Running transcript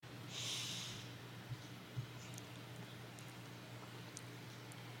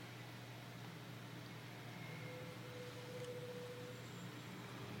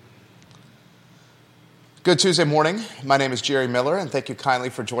Good Tuesday morning. My name is Jerry Miller, and thank you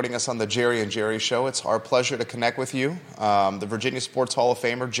kindly for joining us on the Jerry and Jerry Show. It's our pleasure to connect with you. The Virginia Sports Hall of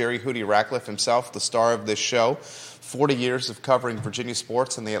Famer, Jerry Hootie Ratcliffe himself, the star of this show. 40 years of covering Virginia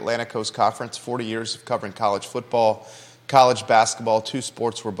sports in the Atlantic Coast Conference, 40 years of covering college football, college basketball, two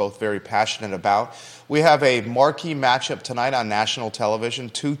sports we're both very passionate about. We have a marquee matchup tonight on national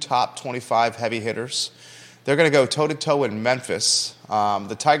television, two top 25 heavy hitters. They're going to go toe-to-toe in Memphis.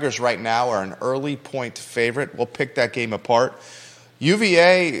 The Tigers right now are an early point favorite. We'll pick that game apart.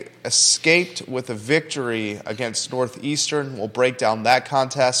 UVA escaped with a victory against Northeastern. We'll break down that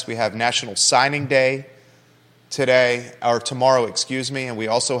contest. We have National Signing Day tomorrow, and we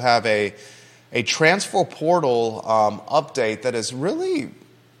also have a transfer portal update that is really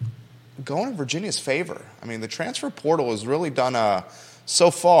going in Virginia's favor. I mean, the transfer portal has really done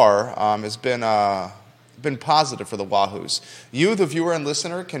so far has been positive for the Wahoos. You, the viewer and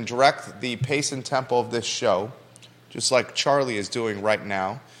listener, can direct the pace and tempo of this show, just like Charlie is doing right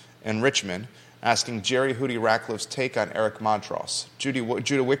now in Richmond, asking Jerry Hootie Ratcliffe's take on Eric Montross. Judah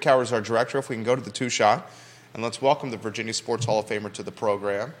Wickower is our director. If we can go to the two-shot, and let's welcome the Virginia Sports Hall of Famer to the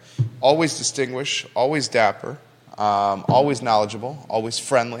program. Always distinguished, always dapper, always knowledgeable, always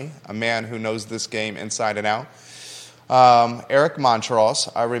friendly, a man who knows this game inside and out. Eric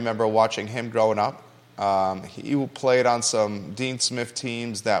Montross, I remember watching him growing up. He played on some Dean Smith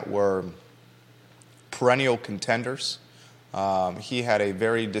teams that were perennial contenders. He had a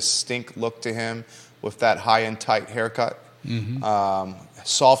very distinct look to him with that high and tight haircut. Mm-hmm.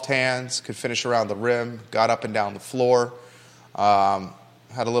 Soft hands, could finish around the rim, got up and down the floor.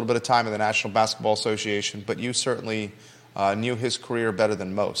 Had a little bit of time in the National Basketball Association, but you certainly knew his career better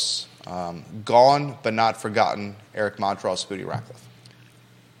than most. Gone but not forgotten, Eric Montross, Hootie Ratcliffe.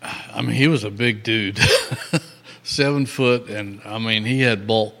 I mean, he was a big dude, 7 foot, and I mean, he had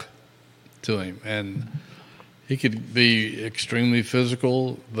bulk to him, and he could be extremely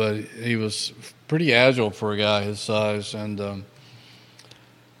physical, but he was pretty agile for a guy his size, and we'll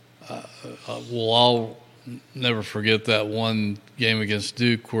all never forget that one game against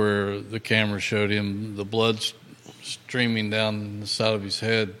Duke where the camera showed him the blood streaming down the side of his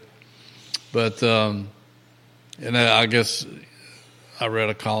head, but and I guess I read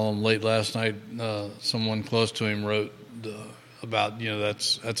a column late last night. Someone close to him wrote about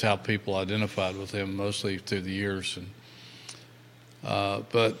that's how people identified with him mostly through the years, and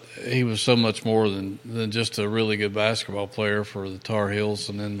but he was so much more than just a really good basketball player for the Tar Heels,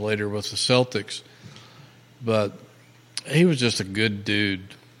 and then later with the Celtics. But he was just a good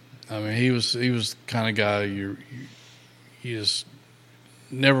dude. I mean, he was the kind of guy you just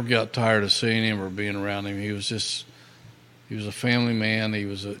never got tired of seeing him or being around him. He was a family man. He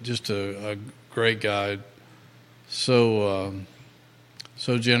was just a great guy. So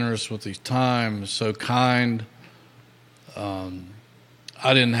generous with his time, so kind. I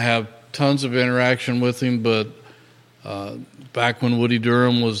didn't have tons of interaction with him, but back when Woody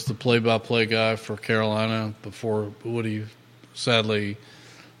Durham was the play-by-play guy for Carolina, before Woody, sadly,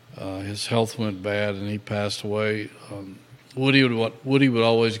 his health went bad and he passed away, Woody would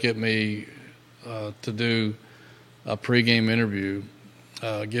always get me to do a pregame interview,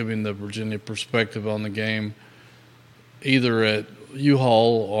 giving the Virginia perspective on the game, either at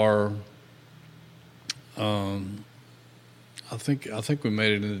U-Haul or I think we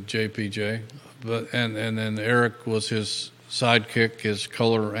made it into JPJ, but and then Eric was his sidekick, his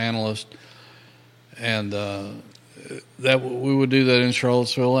color analyst, and that we would do that in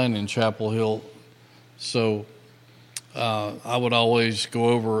Charlottesville and in Chapel Hill. So I would always go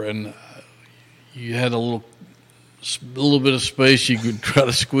over, and you had a little bit of space you could try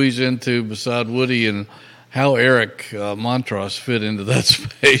to squeeze into beside Woody, and how Eric Montross fit into that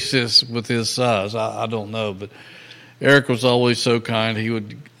space is with his size. I don't know, but Eric was always so kind. He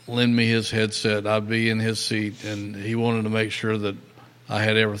would lend me his headset. I'd be in his seat, and he wanted to make sure that I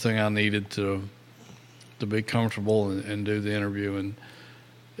had everything I needed to be comfortable and do the interview.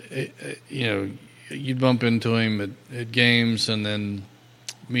 And you'd bump into him at games and then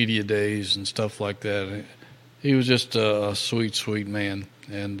media days and stuff like that. He was just a sweet, sweet man,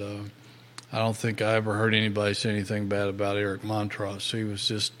 and I don't think I ever heard anybody say anything bad about Eric Montross. He was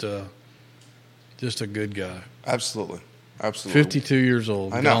just a good guy. Absolutely. 52 years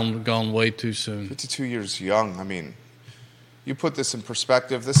old. I know. Gone way too soon. 52 years young. I mean, you put this in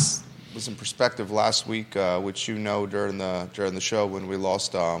perspective. This was in perspective last week, which during the show when we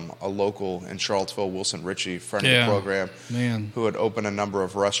lost a local in Charlottesville, Wilson Ritchie, friend of the program, who had opened a number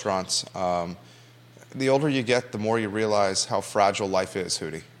of restaurants. The older you get, the more you realize how fragile life is,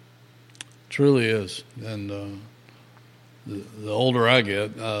 Hootie. Truly is, and the older I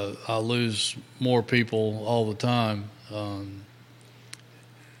get, I lose more people all the time,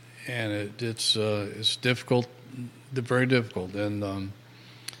 and it's difficult, very difficult. And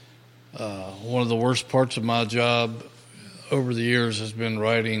one of the worst parts of my job over the years has been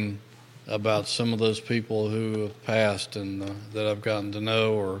writing about some of those people who have passed and that I've gotten to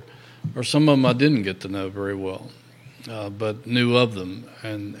know, or some of them I didn't get to know very well, but knew of them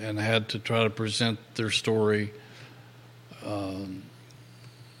and had to try to present their story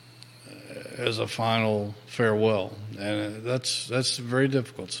as a final farewell. And that's very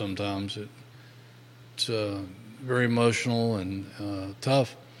difficult sometimes. It's very emotional and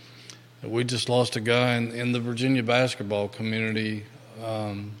tough. We just lost a guy in the Virginia basketball community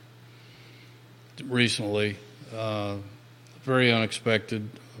recently, very unexpected.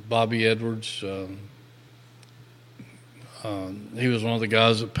 Bobby Edwards. He was one of the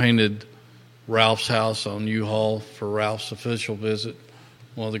guys that painted Ralph's house on U-Haul for Ralph's official visit.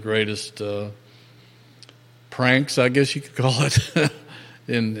 One of the greatest pranks, I guess you could call it,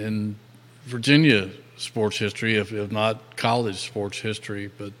 in Virginia sports history, if not college sports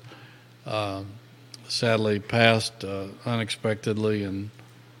history. But sadly passed unexpectedly, and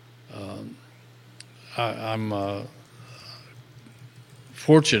I'm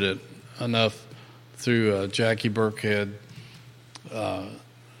fortunate enough through Jackie Burkhead, the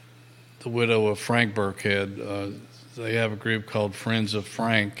widow of Frank Burkhead. They have a group called Friends of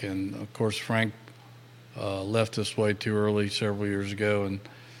Frank, and of course Frank left us way too early several years ago, and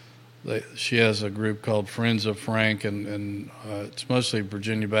she has a group called Friends of Frank, and it's mostly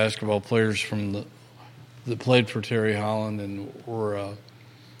Virginia basketball players that played for Terry Holland and were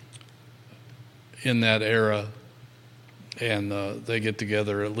in that era. And they get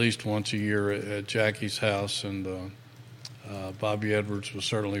together at least once a year at Jackie's house, and Bobby Edwards was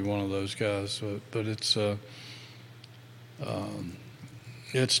certainly one of those guys. But it's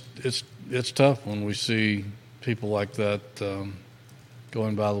tough when we see people like that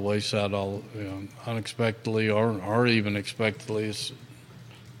going by the wayside all unexpectedly or even expectedly. It's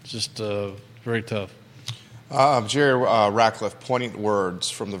just very tough. Jerry Ratcliffe, poignant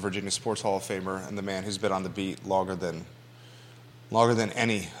words from the Virginia Sports Hall of Famer and the man who's been on the beat longer than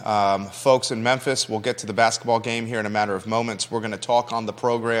any. Folks in Memphis, we'll get to the basketball game here in a matter of moments. We're going to talk on the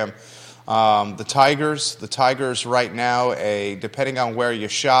program. The Tigers right now, depending on where you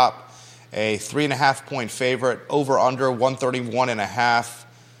shop, a 3.5-point favorite, over under 131.5.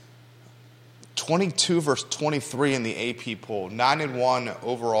 22 versus 23 in the AP poll. 9-1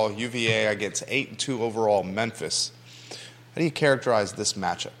 overall UVA against 8-2 overall Memphis. How do you characterize this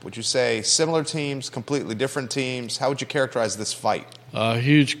matchup? Would you say similar teams, completely different teams? How would you characterize this fight? A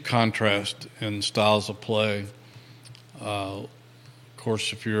huge contrast in styles of play. Of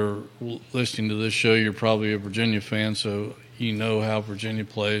course, if you're listening to this show, you're probably a Virginia fan, so you know how Virginia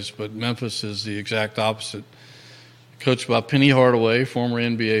plays. But Memphis is the exact opposite. Coached by Penny Hardaway, former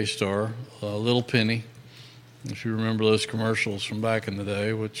NBA star, Little Penny, if you remember those commercials from back in the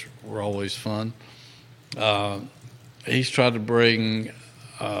day, which were always fun. He's tried to bring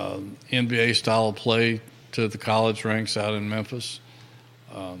NBA style of play to the college ranks out in Memphis.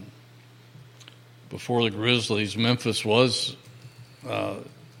 Before the Grizzlies, Memphis was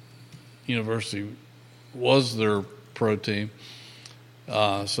University was their pro team,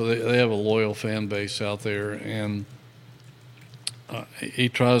 so they have a loyal fan base out there, and he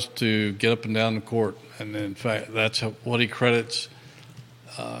tries to get up and down the court, and in fact, that's what he credits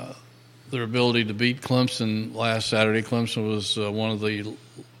their ability to beat Clemson last Saturday. Clemson was one of the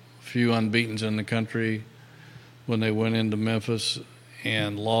few unbeatens in the country when they went into Memphis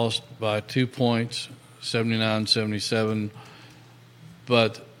and lost by 2 points, 79-77.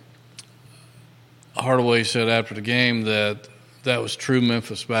 But Hardaway said after the game that was true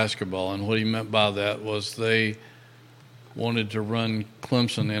Memphis basketball, and what he meant by that was they wanted to run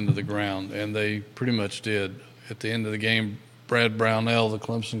Clemson into the ground, and they pretty much did. At the end of the game, Brad Brownell, the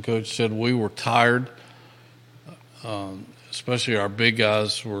Clemson coach, said we were tired, especially our big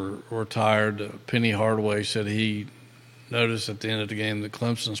guys were tired. Penny Hardaway said he noticed at the end of the game that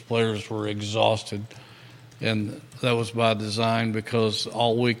Clemson's players were exhausted, and that was by design because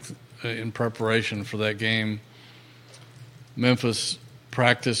all week in preparation for that game, Memphis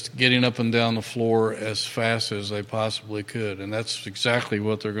practiced getting up and down the floor as fast as they possibly could, and that's exactly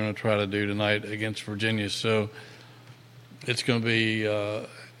what they're going to try to do tonight against Virginia. So it's going to be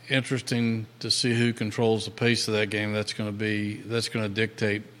interesting to see who controls the pace of that game. That's going to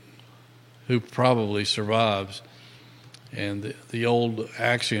dictate who probably survives. And the old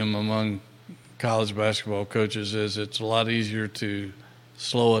axiom among college basketball coaches is it's a lot easier to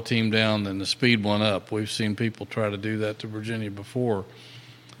slow a team down, then the speed went up. We've seen people try to do that to Virginia before.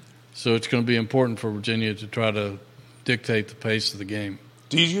 So it's going to be important for Virginia to try to dictate the pace of the game.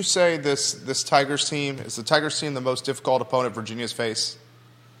 Did you say this Tigers team, is the Tigers team the most difficult opponent Virginia's faced?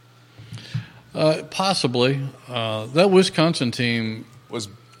 Possibly. That Wisconsin team was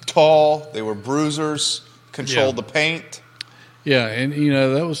tall. They were bruisers, controlled the paint. Yeah, and,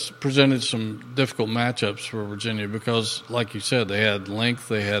 that was presented some difficult matchups for Virginia because, like you said, they had length,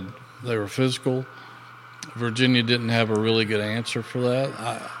 they were physical. Virginia didn't have a really good answer for that.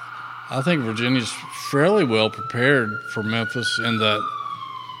 I think Virginia's fairly well prepared for Memphis in that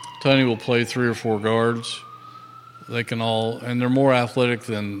Tony will play 3 or 4 guards. They can all, and they're more athletic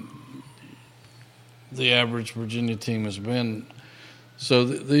than the average Virginia team has been. So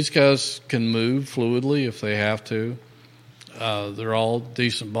these guys can move fluidly if they have to. They're all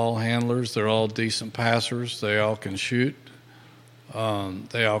decent ball handlers. They're all decent passers. They all can shoot.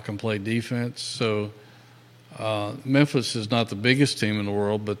 They all can play defense. So Memphis is not the biggest team in the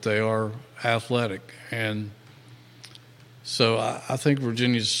world, but they are athletic. And so I think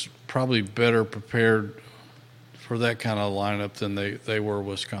Virginia's probably better prepared for that kind of lineup than they were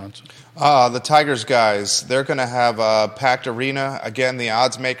Wisconsin. The Tigers guys, they're going to have a packed arena. Again, the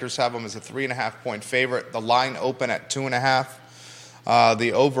odds makers have them as a 3.5-point favorite. The line open at 2.5.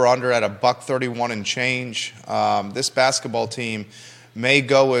 The over/under at $1.31 and change. This basketball team may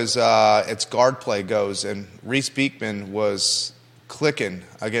go as its guard play goes, and Reese Beekman was clicking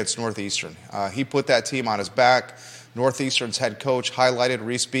against Northeastern. He put that team on his back. Northeastern's head coach highlighted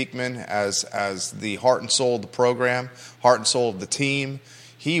Reese Beekman as the heart and soul of the program, heart and soul of the team.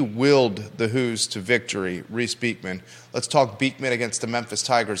 He willed the Hoos to victory, Reese Beekman. Let's talk Beekman against the Memphis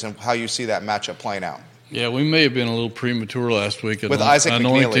Tigers and how you see that matchup playing out. Yeah, we may have been a little premature last week with Isaac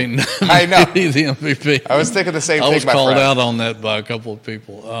anointing McNeely. I know. The MVP. I was thinking the same thing. I was called out on that by a couple of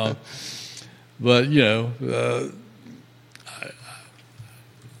people. But,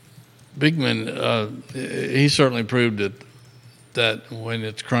 Beekman, he certainly proved that when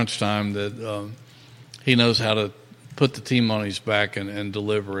it's crunch time that he knows how to put the team on his back and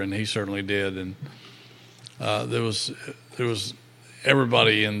deliver, and he certainly did. And there was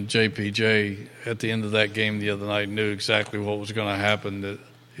everybody in JPJ at the end of that game the other night knew exactly what was going to happen. That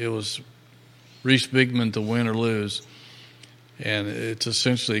it was Reese Beekman to win or lose, and it's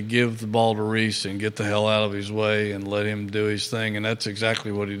essentially give the ball to Reese and get the hell out of his way and let him do his thing, and that's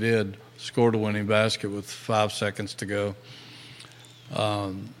exactly what he did. Scored a winning basket with 5 seconds to go.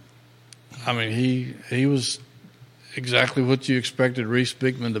 He was exactly what you expected Reese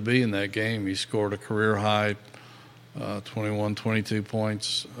Beekman to be in that game. He scored a career high 21, 22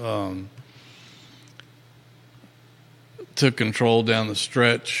 points. Took control down the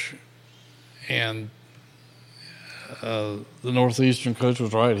stretch, and the Northeastern coach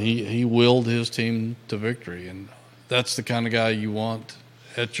was right. He willed his team to victory, and that's the kind of guy you want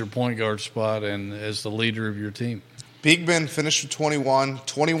at your point guard spot and as the leader of your team. Beekman finished with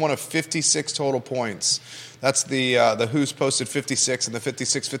 21 of 56 total points. That's the Hoos posted 56 in the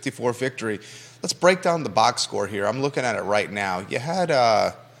 56-54 victory. Let's break down the box score here. I'm looking at it right now. You had,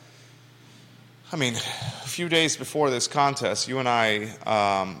 a few days before this contest, you and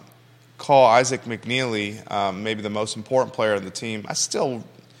I call Isaac McNeely maybe the most important player on the team. I still,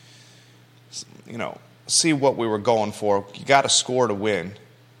 see what we were going for. You got to score to win.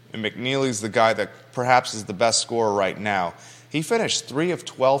 And McNeely's the guy that perhaps is the best scorer right now. He finished 3 of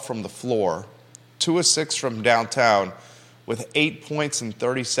 12 from the floor, 2 of 6 from downtown, with 8 points in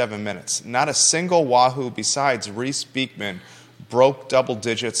 37 minutes. Not a single Wahoo besides Reese Beekman broke double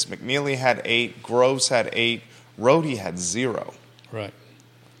digits. McNeely had 8, Groves had 8, Rhodey had 0. Right.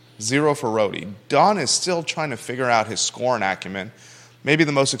 0 for Rhodey. Dunn is still trying to figure out his scoring acumen. Maybe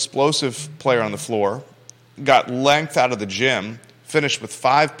the most explosive player on the floor. Got length out of the gym. Finished with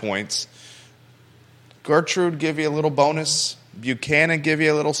 5 points. Gertrude gave you a little bonus. Buchanan gave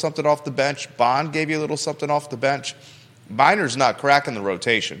you a little something off the bench. Bond gave you a little something off the bench. Biner's not cracking the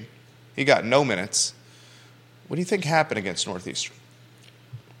rotation. He got no minutes. What do you think happened against Northeastern?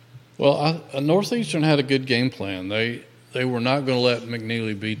 Well, Northeastern had a good game plan. They were not going to let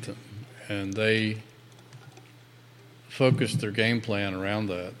McNeely beat them, and they focused their game plan around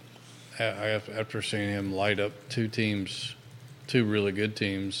that. After seeing him light up two really good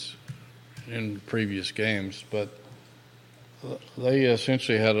teams in previous games, but they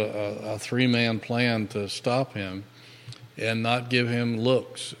essentially had a 3-man plan to stop him and not give him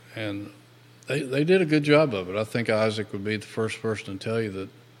looks, and they did a good job of it. I think Isaac would be the first person to tell you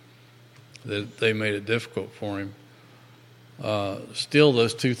that they made it difficult for him. Still,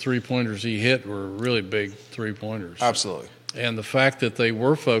 those 2 3-pointers he hit were really big 3-pointers. Absolutely. And the fact that they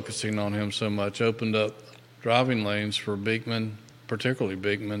were focusing on him so much opened up driving lanes for Beekman, particularly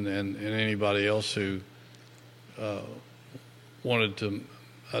Beekman, and anybody else who wanted to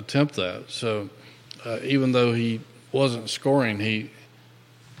attempt that. So even though he wasn't scoring, he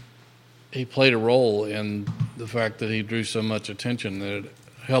played a role in the fact that he drew so much attention that it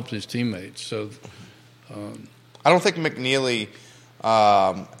helped his teammates. So I don't think McNeely.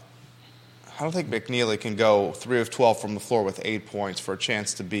 I don't think McNeely can go 3 of 12 from the floor with 8 points for a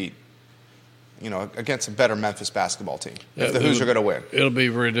chance to beat, against a better Memphis basketball team. If the Hoosiers are going to win, it'll be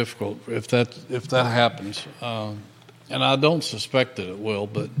very difficult if that happens. And I don't suspect that it will,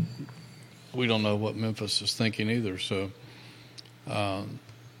 but we don't know what Memphis is thinking either. So, but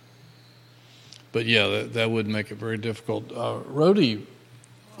yeah, that would make it very difficult. Rhodey,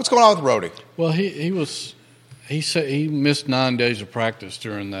 what's going on with Rhodey? Well, he said he missed 9 days of practice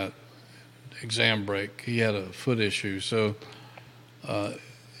during that exam break. He had a foot issue, so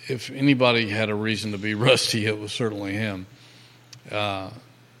if anybody had a reason to be rusty, it was certainly him.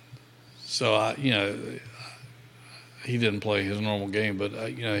 So he didn't play his normal game, but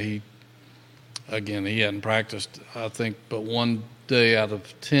he hadn't practiced, I think, but 1 day out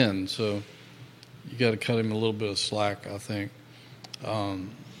of 10. So you got to cut him a little bit of slack, I think.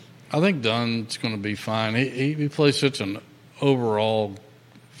 I think Dunn's going to be fine. He plays such an overall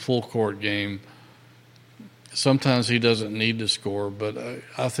full court game. Sometimes he doesn't need to score, but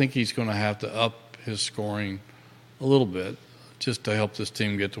I think he's going to have to up his scoring a little bit just to help this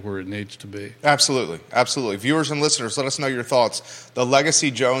team get to where it needs to be. Absolutely. Absolutely. Viewers and listeners, let us know your thoughts. The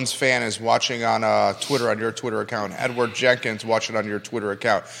Legacy Jones fan is watching on Twitter, on your Twitter account. Edward Jenkins watching on your Twitter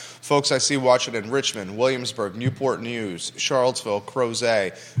account. Folks I see watching in Richmond, Williamsburg, Newport News, Charlottesville,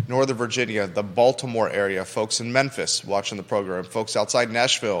 Crozet, Northern Virginia, the Baltimore area. Folks in Memphis watching the program. Folks outside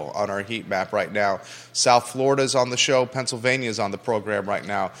Nashville on our heat map right now. South Florida's on the show. Pennsylvania's on the program right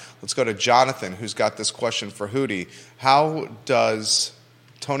now. Let's go to Jonathan, who's got this question for Hootie. How does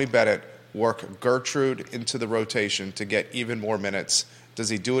Tony Bennett work Gertrude into the rotation to get even more minutes? Does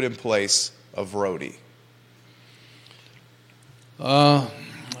he do it in place of Rhodey?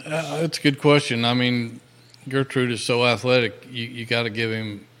 That's a good question. I mean, Gertrude is so athletic, you got to give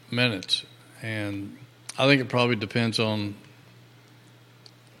him minutes. And I think it probably depends on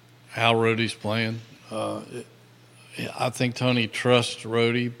how Rhodey's playing. I think Tony trusts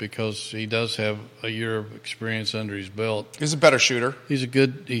Rhodey because he does have a year of experience under his belt. He's a better shooter. He's got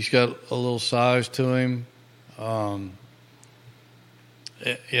a little size to him.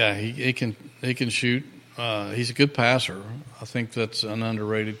 He can shoot. He's a good passer. I think that's an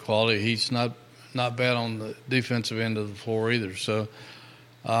underrated quality. He's not bad on the defensive end of the floor either. So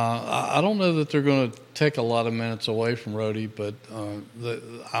I don't know that they're going to take a lot of minutes away from Rhodey, but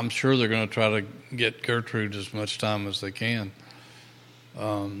I'm sure they're going to try to get Gertrude as much time as they can.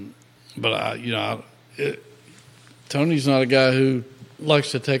 Tony's not a guy who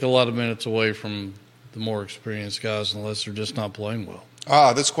likes to take a lot of minutes away from the more experienced guys unless they're just not playing well.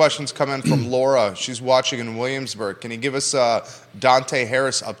 This question's coming from Laura. She's watching in Williamsburg. Can you give us a Dante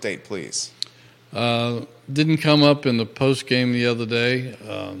Harris update, please? Didn't come up in the post game the other day.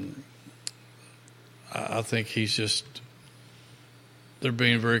 I think they're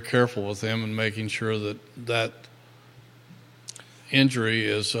being very careful with him and making sure that injury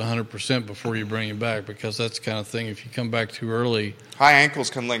is 100% before you bring him back, because that's the kind of thing, if you come back too early, high ankles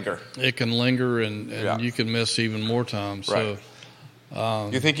can linger. It can linger, and you can miss even more time. Right. So,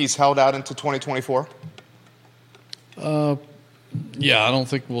 you think he's held out into 2024? Yeah, I don't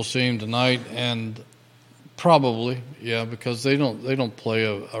think we'll see him tonight, and probably, because they don't play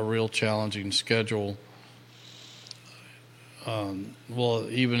a real challenging schedule.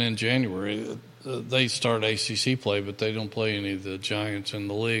 Even in January, they start ACC play, but they don't play any of the Giants in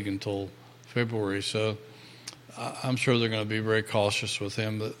the league until February. So I'm sure they're going to be very cautious with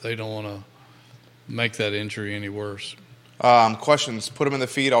him, that they don't want to make that injury any worse. Questions, put them in the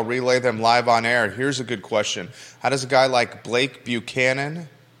feed. I'll relay them live on air. Here's a good question. How does a guy like Blake Buchanan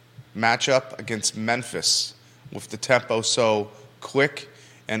match up against Memphis with the tempo so quick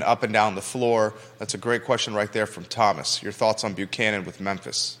and up and down the floor? That's a great question right there from Thomas. Your thoughts on Buchanan with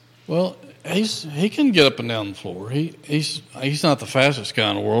Memphis? Well, he can get up and down the floor. He's not the fastest guy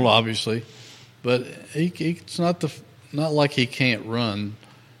in the world, obviously, but it's not like he can't run.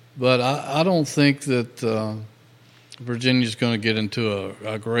 But I don't think that Virginia's going to get into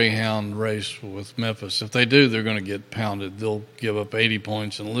a greyhound race with Memphis. If they do, they're going to get pounded. They'll give up 80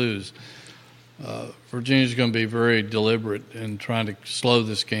 points and lose. Virginia's going to be very deliberate in trying to slow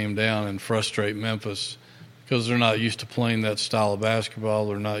this game down and frustrate Memphis, because they're not used to playing that style of basketball.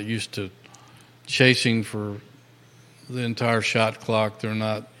 They're not used to chasing for the entire shot clock. They're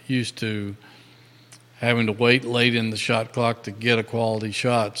not used to having to wait late in the shot clock to get a quality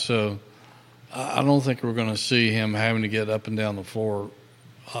shot. So I don't think we're going to see him having to get up and down the floor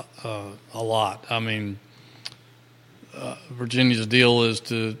a lot. I mean, Virginia's deal is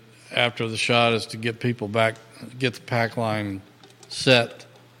to, after the shot, is to get people back, get the pack line set.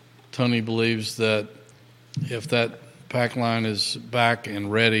 Tony believes that if that pack line is back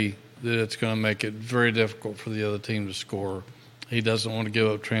and ready, that it's going to make it very difficult for the other team to score. He doesn't want to give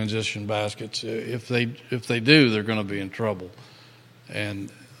up transition baskets. If they do, they're going to be in trouble.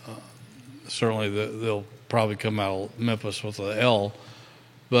 And certainly they'll probably come out of Memphis with an L.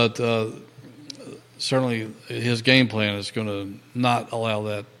 But certainly his game plan is going to not allow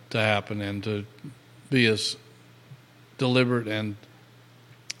that to happen and to be as deliberate and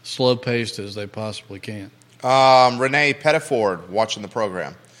slow-paced as they possibly can. Renee Pettiford watching the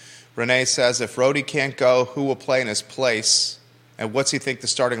program. Renee says, if Rhodey can't go, who will play in his place? And what's he think the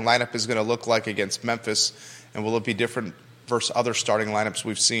starting lineup is going to look like against Memphis? And will it be different versus other starting lineups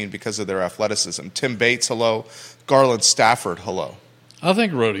we've seen because of their athleticism? Tim Bates, hello. Garland Stafford, hello. I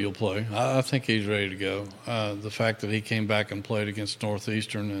think Rhodey will play. I think he's ready to go. The fact that he came back and played against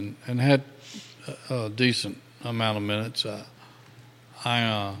Northeastern and had a decent amount of minutes,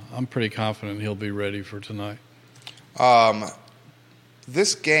 I'm pretty confident he'll be ready for tonight.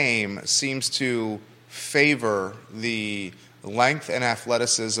 This game seems to favor the length and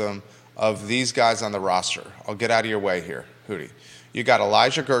athleticism of these guys on the roster. I'll get out of your way here, Hootie. You got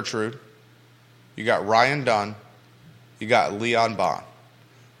Elijah Gertrude, you got Ryan Dunn, you got Leon Bond.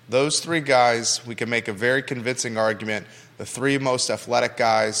 Those three guys, we can make a very convincing argument, the three most athletic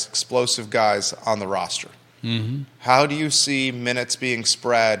guys, explosive guys on the roster. Mm-hmm. How do you see minutes being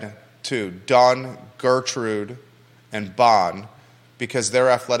spread to Dunn, Gertrude, and Bond? Because their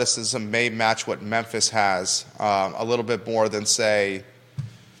athleticism may match what Memphis has a little bit more than, say,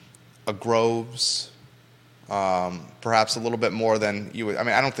 a Groves, perhaps a little bit more than you would. I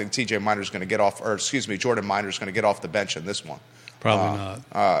mean, I don't think Jordan Miner's going to get off the bench in this one. Probably not.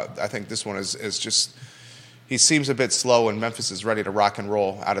 I think this one is just, he seems a bit slow, and Memphis is ready to rock and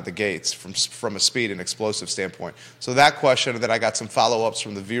roll out of the gates from a speed and explosive standpoint. So that question, and then I got some follow-ups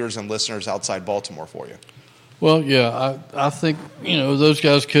from the viewers and listeners outside Baltimore for you. Well, yeah, I think, those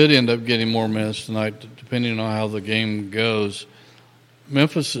guys could end up getting more minutes tonight, depending on how the game goes.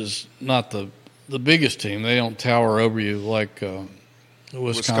 Memphis is not the biggest team. They don't tower over you like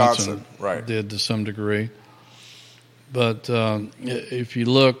Wisconsin right. did to some degree. But if you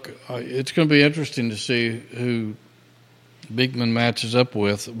look, it's going to be interesting to see who Beekman matches up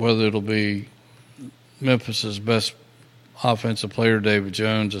with, whether it'll be Memphis's best offensive player, David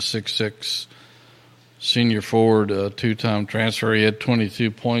Jones, a 6'6", senior forward, a two-time transfer. He had 22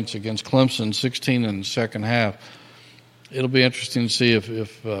 points against Clemson, 16 in the second half. It'll be interesting to see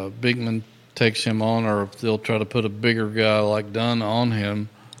if Beekman takes him on, or if they'll try to put a bigger guy like Dunn on him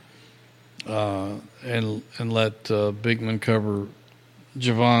and let Beekman cover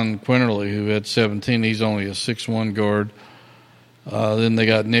Javon Quinterly, who had 17. He's only a 6'1" guard. Then they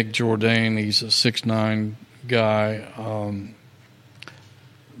got Nick Jourdain. He's a 6'9" guy.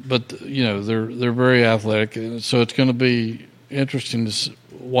 But they're very athletic, so it's going to be interesting to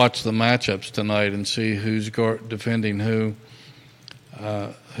watch the matchups tonight and see who's defending who,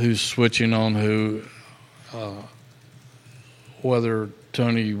 who's switching on who, whether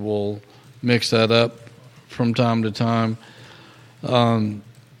Tony will mix that up from time to time.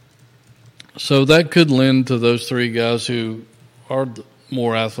 So that could lend to those three guys who are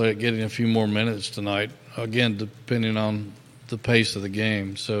more athletic getting a few more minutes tonight, again, depending on the pace of the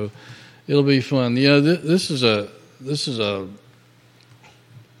game. So it'll be fun. This is a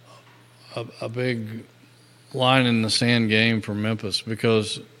big line in the sand game for Memphis,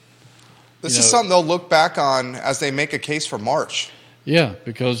 because this is something they'll look back on as they make a case for March. Yeah,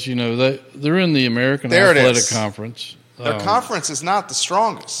 because they're in the American Athletic Conference. Their conference is not the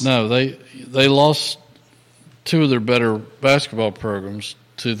strongest. No, they lost two of their better basketball programs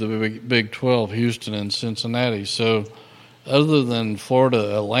to the Big 12, Houston and Cincinnati. So other than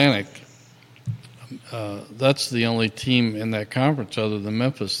Florida Atlantic, that's the only team in that conference other than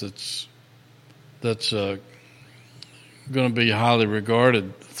Memphis that's going to be highly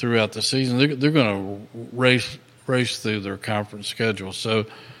regarded throughout the season. They're going to race through their conference schedule. So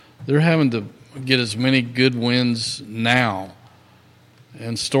they're having to get as many good wins now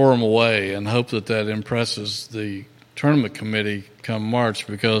and store them away and hope that impresses the tournament committee come March,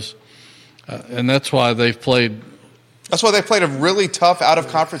 because and that's why they've played. That's why they played a really tough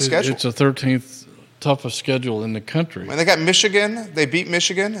out-of-conference schedule. It's a 13th toughest schedule in the country. And they got Michigan. They beat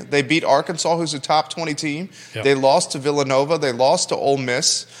Michigan. They beat Arkansas, who's a top 20 team. Yep. They lost to Villanova. They lost to Ole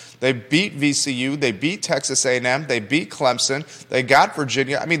Miss. They beat VCU. They beat Texas A&M. They beat Clemson. They got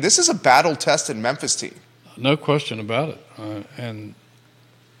Virginia. I mean, this is a battle-tested Memphis team. No question about it.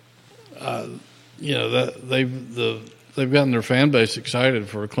 They've gotten their fan base excited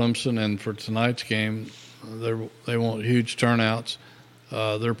for Clemson and for tonight's game. They want huge turnouts.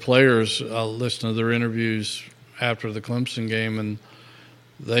 Their players, listened to their interviews after the Clemson game, and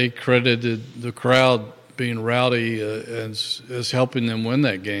they credited the crowd being rowdy as helping them win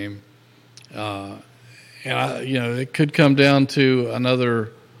that game. It could come down to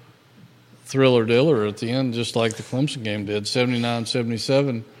another thriller-diller at the end, just like the Clemson game did,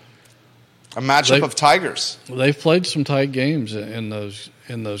 79-77. A matchup of Tigers. They've played some tight games in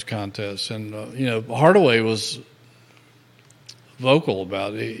those contests, and Hardaway was vocal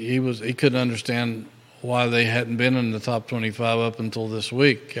about it. He couldn't understand why they hadn't been in the top 25 up until this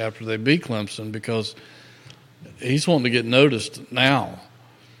week after they beat Clemson, because he's wanting to get noticed now,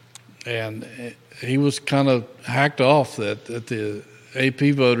 and he was kind of hacked off that the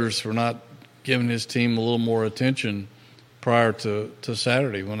AP voters were not giving his team a little more attention prior to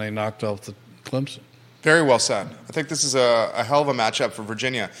Saturday when they knocked off the Clemson. Very well said. I think this is a hell of a matchup for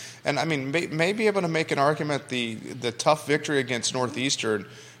Virginia. And, I mean, may be able to make an argument the tough victory against Northeastern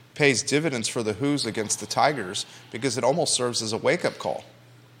pays dividends for the Hoos against the Tigers, because it almost serves as a wake-up call.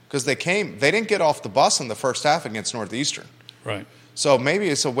 Because they didn't get off the bus in the first half against Northeastern. Right. So maybe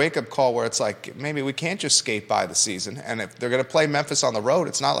it's a wake-up call where it's like, maybe we can't just skate by the season. And if they're going to play Memphis on the road,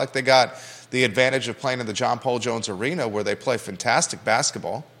 it's not like they got the advantage of playing in the John Paul Jones Arena, where they play fantastic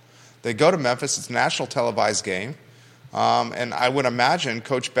basketball. They go to Memphis. It's a national televised game. And I would imagine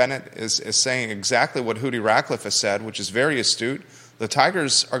Coach Bennett is saying exactly what Hootie Ratcliffe has said, which is very astute. The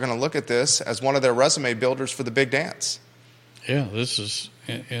Tigers are going to look at this as one of their resume builders for the big dance. Yeah, this is,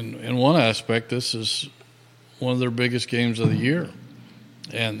 in one aspect, this is one of their biggest games of the year.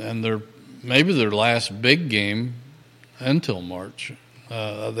 And they're maybe their last big game until March.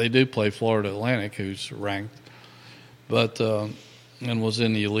 They do play Florida Atlantic, who's ranked, but and was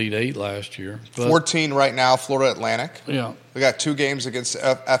in the Elite Eight last year. But, 14 right now, Florida Atlantic. Yeah. We got 2 games against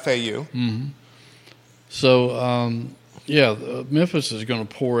FAU. Mm-hmm. So, Memphis is going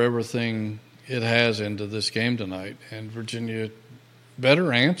to pour everything it has into this game tonight, and Virginia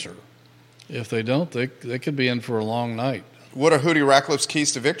better answer. If they don't, they could be in for a long night. What are Hootie Ratcliffe's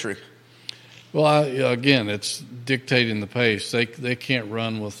keys to victory? Well, again, it's dictating the pace. They can't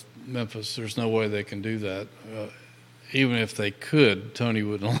run with Memphis. There's no way they can do that. Even if they could, Tony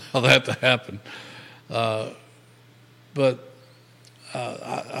wouldn't allow that to happen. But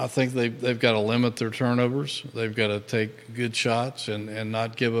I think they've got to limit their turnovers. They've got to take good shots and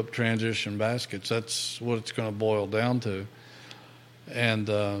not give up transition baskets. That's what it's going to boil down to.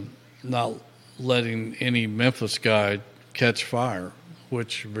 And not letting any Memphis guy catch fire,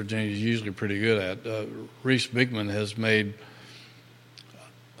 which Virginia is usually pretty good at. Reese Bigman has made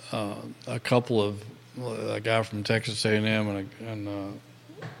a couple of a guy from Texas A&M and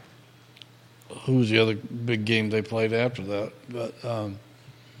who was the other big game they played after that? But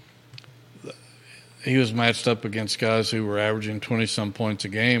he was matched up against guys who were averaging 20-some points a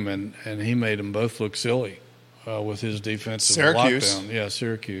game, and he made them both look silly with his defensive lockdown. Yeah,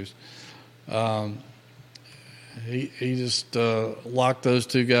 Syracuse. He just locked those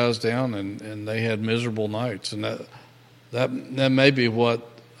two guys down, and they had miserable nights. And that may be what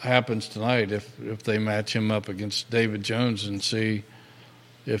happens tonight if they match him up against David Jones and see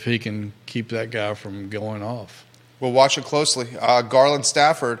if he can keep that guy from going off. We'll watch it closely. Garland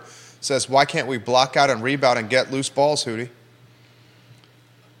Stafford says, why can't we block out and rebound and get loose balls, Hootie?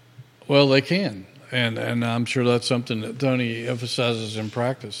 Well, they can, and I'm sure that's something that Tony emphasizes in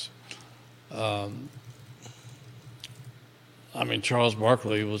practice. Charles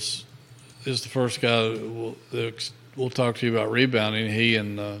Barkley is the first guy that we'll talk to you about rebounding. He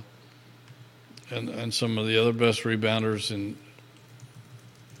and some of the other best rebounders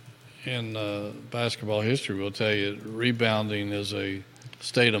in basketball history will tell you rebounding is a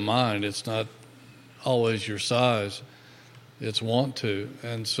state of mind. It's not always your size. It's want to.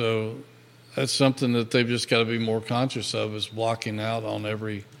 And so that's something that they've just got to be more conscious of, is blocking out on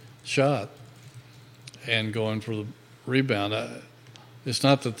every shot and going for the rebound. It's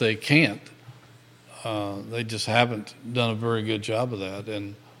not that they can't. They just haven't done a very good job of that.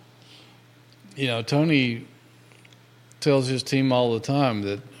 And, Tony tells his team all the time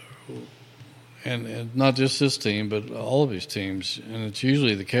that, and not just his team, but all of his teams, and it's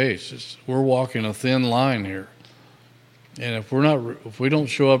usually the case, we're walking a thin line here. And if we don't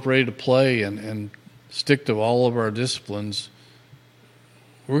show up ready to play and stick to all of our disciplines,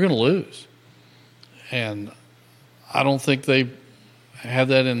 we're going to lose. And I don't think they had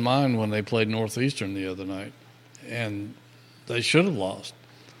that in mind when they played Northeastern the other night. And they should have lost.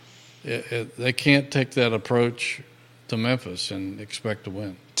 They can't take that approach to Memphis and expect to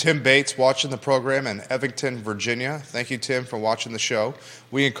win. Tim Bates watching the program in Evington, Virginia. Thank you, Tim, for watching the show.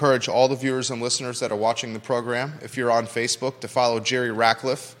 We encourage all the viewers and listeners that are watching the program, if you're on Facebook, to follow Jerry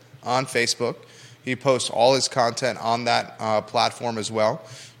Ratcliffe on Facebook. He posts all his content on that platform as well.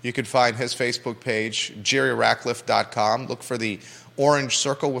 You can find his Facebook page, jerryratcliffe.com. Look for the orange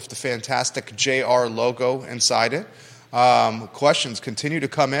circle with the fantastic JR logo inside it. Questions continue to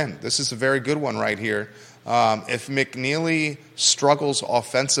come in. This is a very good one right here. If McNeely struggles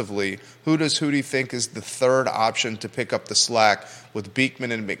offensively, who does Hootie think is the third option to pick up the slack, with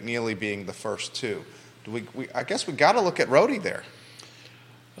Beekman and McNeely being the first two? I guess we got to look at Rhodey there.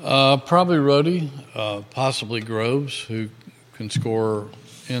 Probably Rhodey, possibly Groves, who can score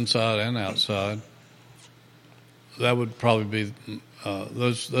inside and outside. That would probably be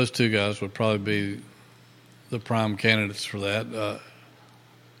those two guys would probably be the prime candidates for that.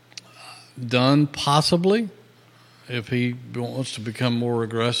 Dunn, possibly, if he wants to become more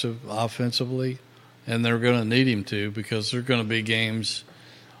aggressive offensively, and they're going to need him to, because there are going to be games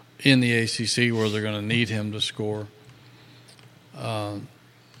in the ACC where they're going to need him to score.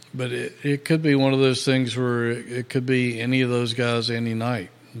 But it could be one of those things where it could be any of those guys any night.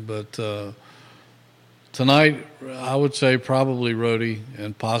 But tonight, I would say probably Rhodey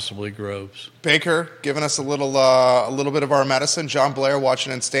and possibly Groves. Baker giving us a little bit of our medicine. John Blair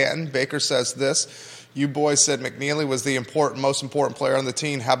watching in Stanton. Baker says this: "You boys said McNeely was the most important player on the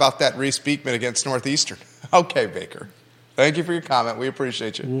team. How about that Reese Beekman against Northeastern?" Okay, Baker. Thank you for your comment. We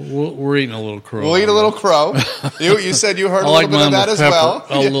appreciate you. We're eating a little crow. We'll eat a little crow. You said you heard a little bit of that as well.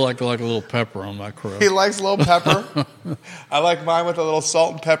 I like a little pepper on my crow. He likes a little pepper. I like mine with a little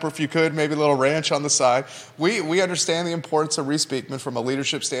salt and pepper, if you could, maybe a little ranch on the side. We understand the importance of Reese Beekman from a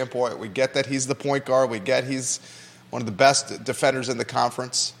leadership standpoint. We get that he's the point guard. We get he's one of the best defenders in the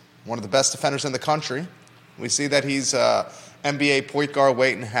conference, one of the best defenders in the country. We see that he's NBA point guard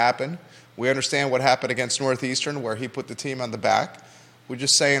waiting to happen. We understand what happened against Northeastern, where he put the team on the back. We're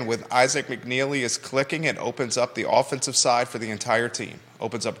just saying, with Isaac McNeely is clicking, it opens up the offensive side for the entire team.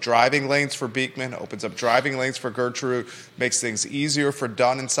 Opens up driving lanes for Beekman, opens up driving lanes for Gertrude, makes things easier for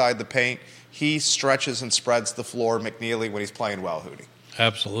Dunn inside the paint. He stretches and spreads the floor, McNeely, when he's playing well, Hootie.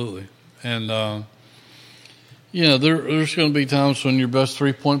 Absolutely. And, there's going to be times when your best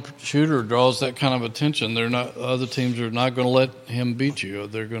three-point shooter draws that kind of attention. Other teams are not going to let him beat you.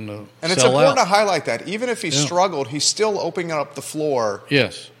 They're going to And it's important to highlight that. Even if he struggled, he's still opening up the floor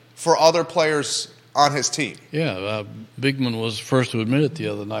for other players on his team. Yeah, Beekman was the first to admit it the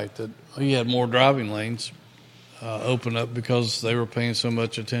other night that he had more driving lanes open up because they were paying so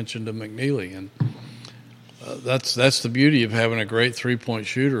much attention to McNeely. And that's the beauty of having a great three-point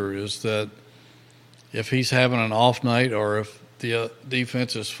shooter, is that if he's having an off night, or if the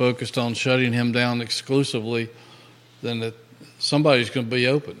defense is focused on shutting him down exclusively, then somebody's going to be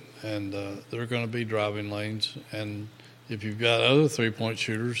open, and they're going to be driving lanes. And if you've got other three-point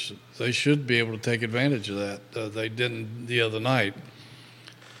shooters, they should be able to take advantage of that. They didn't the other night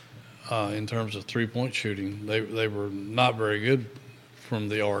in terms of three-point shooting. They were not very good from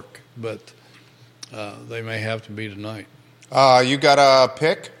the arc, but they may have to be tonight. You got a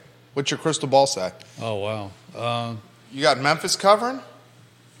pick? What's your crystal ball say? Oh, wow. You got Memphis covering?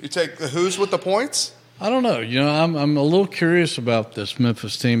 You take the Who's with the points? I don't know. I'm a little curious about this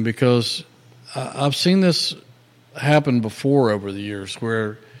Memphis team, because I've seen this happen before over the years,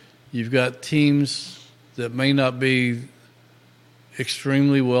 where you've got teams that may not be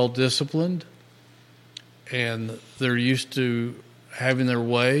extremely well disciplined, and they're used to having their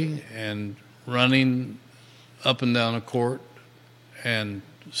way and running up and down a court and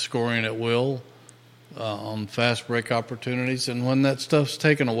scoring at will on fast break opportunities. And when that stuff's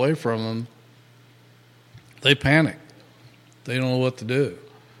taken away from them, they panic. They don't know what to do.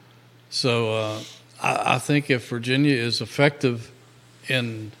 So I think if Virginia is effective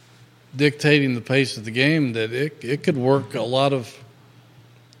in dictating the pace of the game, that it could work a lot of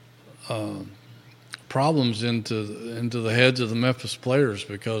problems into the heads of the Memphis players,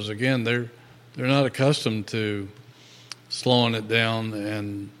 because, again, they're not accustomed to slowing it down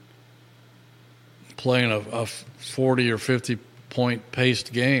and playing a 40 or 50 point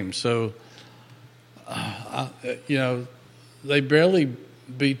paced game. So, they barely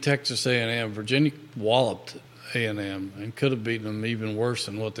beat Texas A&M. Virginia walloped A&M and could have beaten them even worse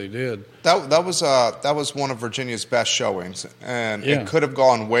than what they did. That was one of Virginia's best showings, and it could have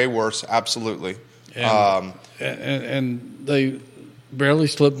gone way worse. Absolutely. And they barely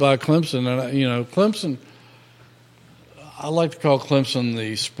slipped by Clemson. And, Clemson, I like to call Clemson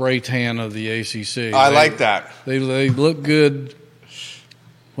the spray tan of the ACC. I like that. They look good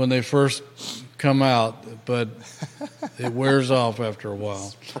when they first come out, but it wears off after a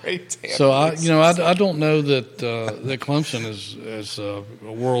while. Spray tan. So I don't know that that Clemson is a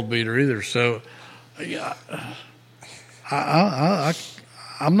world beater either. So yeah,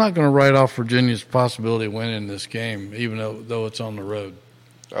 I'm not going to write off Virginia's possibility of winning this game, even though it's on the road.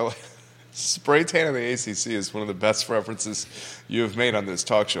 Spray tan of the ACC is one of the best references you have made on this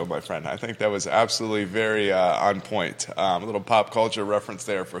talk show, my friend. I think that was absolutely very on point. A little pop culture reference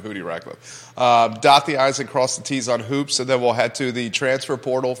there for Hootie Ratcliffe. Dot the I's and cross the T's on hoops, and then we'll head to the transfer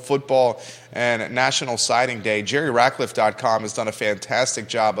portal, football, and National Signing Day. JerryRatcliffe.com has done a fantastic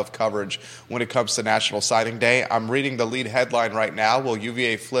job of coverage when it comes to National Signing Day. I'm reading the lead headline right now. Will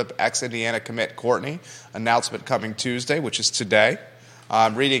UVA flip ex-Indiana commit Courtney? Announcement coming Tuesday, which is today.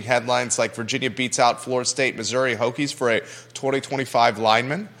 I'm reading headlines like Virginia beats out Florida State, Missouri Hokies for a 2025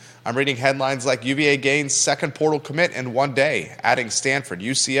 lineman. I'm reading headlines like UVA gains second portal commit in one day, adding Stanford,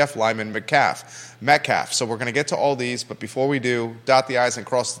 UCF lineman Metcalf. So we're going to get to all these, but before we do, dot the I's and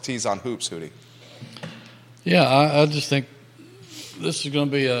cross the T's on hoops, Hootie. Yeah, I just think this is going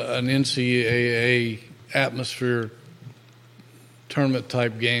to be an NCAA atmosphere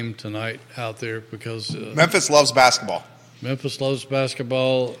tournament-type game tonight out there because Memphis loves basketball. Memphis loves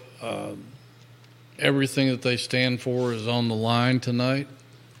basketball. Everything that they stand for is on the line tonight.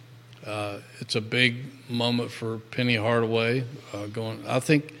 It's a big moment for Penny Hardaway. I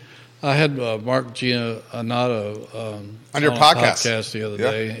think I had Mark Giannotto on your podcast the other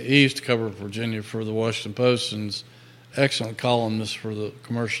day. He used to cover Virginia for the Washington Post and is excellent columnist for the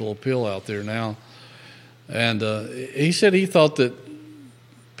Commercial Appeal out there now. And he said he thought that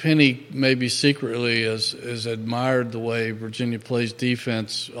Penny maybe secretly has admired the way Virginia plays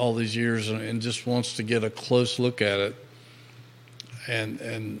defense all these years and just wants to get a close look at it.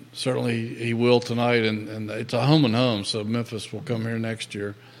 And certainly he will tonight. And it's a home and home, so Memphis will come here next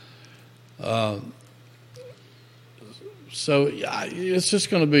year. So it's just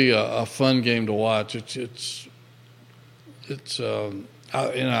going to be a fun game to watch.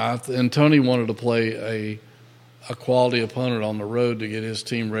 And Tony wanted to play a quality opponent on the road to get his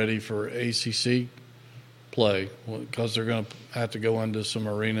team ready for ACC play because they're going to have to go into some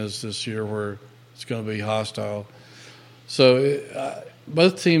arenas this year where it's going to be hostile. So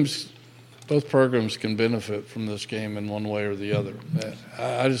both programs can benefit from this game in one way or the other.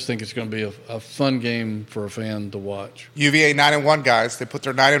 I just think it's going to be a fun game for a fan to watch. UVA 9-1, guys. They put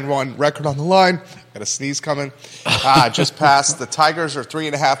their 9-1 record on the line. Got a sneeze coming. Just passed. The Tigers are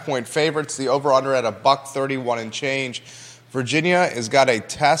 3.5-point favorites. The over-under at $1.31 and change. Virginia has got a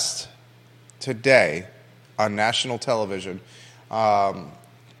test today on national television.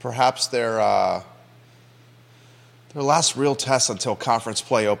 Perhaps their last real test until conference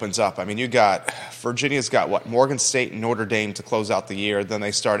play opens up. I mean, Virginia's got Morgan State and Notre Dame to close out the year. Then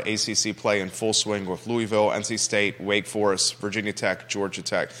they start ACC play in full swing with Louisville, NC State, Wake Forest, Virginia Tech, Georgia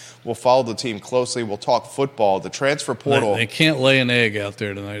Tech. We'll follow the team closely. We'll talk football. The transfer portal. They can't lay an egg out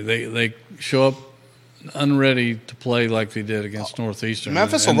there tonight. They show up unready to play like they did against Northeastern.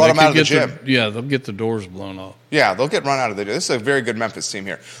 Memphis will run them out of the gym. They'll get the doors blown off. Yeah, they'll get run out of the gym. This is a very good Memphis team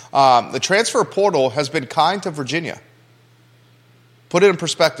here. The transfer portal has been kind to Virginia. Put it in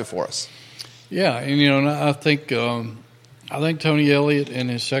perspective for us. Yeah, and I think Tony Elliott in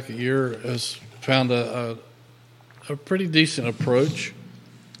his second year has found a pretty decent approach.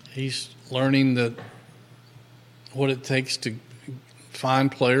 He's learning that what it takes to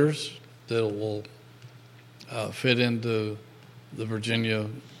find players that will fit into the Virginia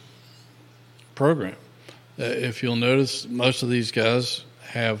program. If you'll notice, most of these guys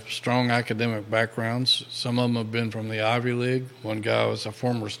have strong academic backgrounds. Some of them have been from the Ivy League. One guy was a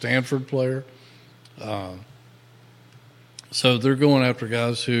former Stanford player. So they're going after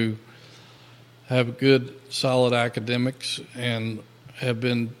guys who have good, solid academics and have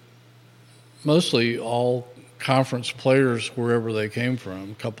been mostly all conference players wherever they came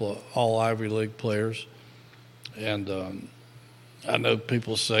from, a couple of all Ivy League players. And I know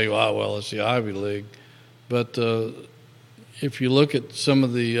people say, well, it's the Ivy League. But if you look at some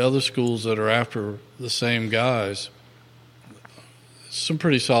of the other schools that are after the same guys, some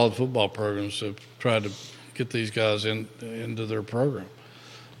pretty solid football programs have tried to get these guys into their program.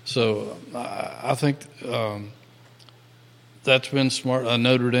 So I think that's been smart.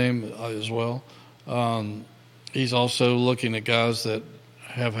 Notre Dame as well. He's also looking at guys that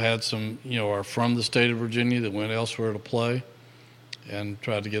have had some, are from the state of Virginia that went elsewhere to play and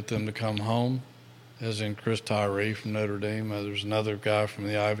tried to get them to come home. as in Chris Tyree from Notre Dame. There's another guy from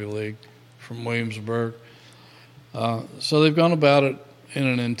the Ivy League from Williamsburg. So they've gone about it in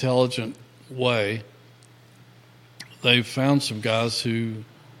an intelligent way. They've found some guys who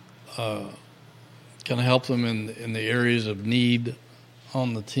can help them in the areas of need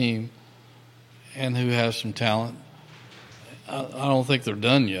on the team and who have some talent. I don't think they're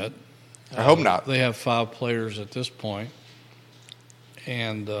done yet. I hope not. They have 5 players at this point,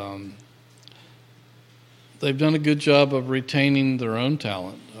 and they've done a good job of retaining their own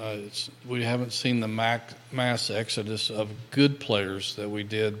talent. We haven't seen the mass exodus of good players that we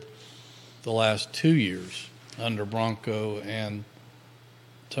did the last 2 years under Bronco and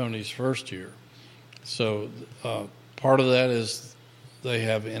Tony's first year. So part of that is they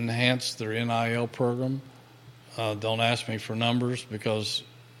have enhanced their NIL program. Don't ask me for numbers because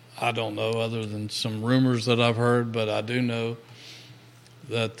I don't know other than some rumors that I've heard, but I do know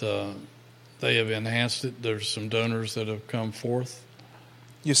that they have enhanced it. There's some donors that have come forth.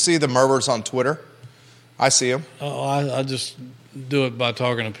 You see the murmurs on Twitter? I see them. I just do it by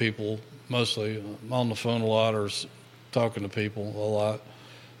talking to people mostly. I'm on the phone a lot or talking to people a lot.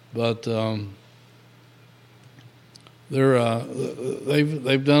 But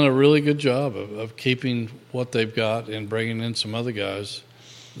they've done a really good job of keeping what they've got and bringing in some other guys.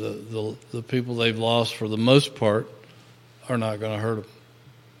 The people they've lost, for the most part, are not going to hurt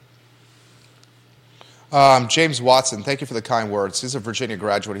them. James Watson, thank you for the kind words. He's a Virginia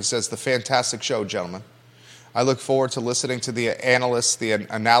graduate. He says, the fantastic show, gentlemen. I look forward to listening to the analysts, the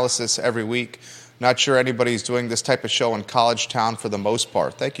analysis every week. Not sure anybody's doing this type of show in College Town for the most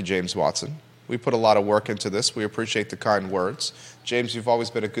part. Thank you, James Watson. We put a lot of work into this. We appreciate the kind words. James, you've always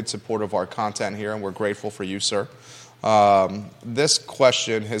been a good supporter of our content here, and we're grateful for you, sir. This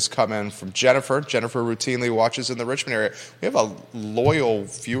question has come in from Jennifer. Jennifer routinely watches in the Richmond area. We have a loyal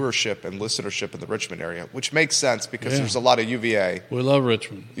viewership and listenership in the Richmond area, which makes sense because there's a lot of UVA. We love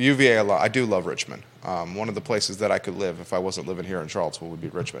Richmond. UVA a lot. I do love Richmond. One of the places that I could live if I wasn't living here in Charlottesville would be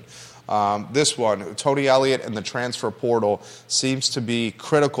Richmond. This one, Tony Elliott and the transfer portal seems to be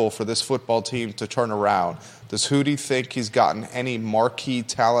critical for this football team to turn around. Does Hootie think he's gotten any marquee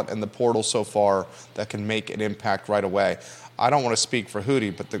talent in the portal so far that can make an impact right away? I don't want to speak for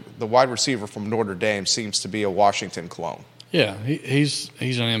Hootie, but the wide receiver from Notre Dame seems to be a Washington clone. Yeah, he's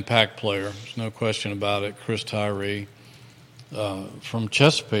an impact player. There's no question about it. Chris Tyree from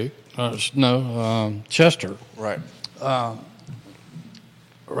Chesapeake. Chester. Right.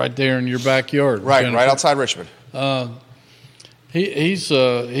 Right there in your backyard. Right, Jennifer. right outside Richmond. He's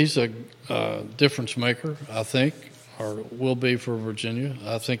a difference maker, I think, or will be for Virginia.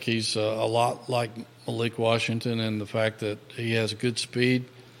 I think he's a lot like Malik Washington in the fact that he has good speed.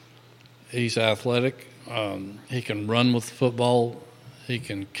 He's athletic. He can run with the football. He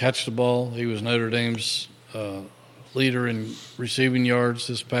can catch the ball. He was Notre Dame's leader in receiving yards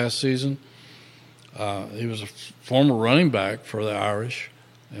this past season. He was a former running back for the Irish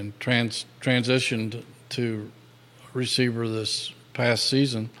and transitioned to receiver this past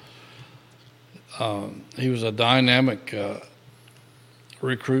season. He was a dynamic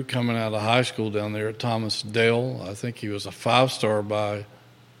recruit coming out of high school down there at Thomas Dale. I think he was a 5-star by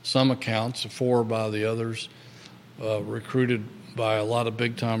some accounts, a 4 by the others, recruited by a lot of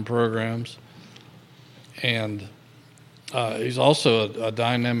big-time programs. And he's also a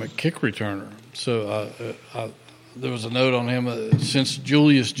dynamic kick returner. So there was a note on him since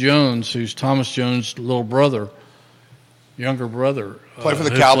Julius Jones, who's Thomas Jones' little brother, younger brother. Played for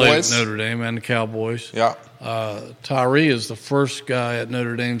the Cowboys. Played at Notre Dame and the Cowboys. Yeah. Tyree is the first guy at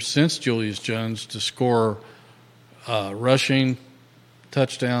Notre Dame since Julius Jones to score rushing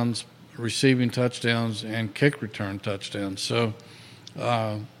touchdowns, receiving touchdowns, and kick return touchdowns. So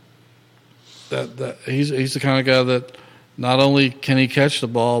that he's the kind of guy that not only can he catch the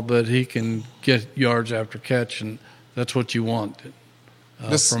ball, but he can get yards after catch, and that's what you want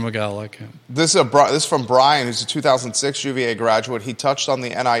from a guy like him. This is from Brian, who's a 2006 UVA graduate. He touched on the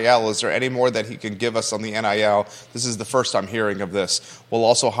NIL. Is there any more that he can give us on the NIL? This is the first I'm hearing of this. We'll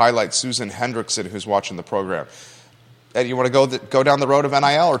also highlight Susan Hendrickson, who's watching the program. And you want to go down the road of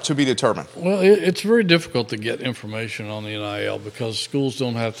NIL or to be determined? Well, it's very difficult to get information on the NIL because schools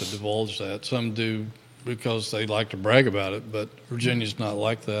don't have to divulge that. Some do because they like to brag about it, but Virginia's not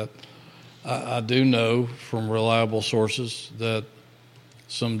like that. I do know from reliable sources that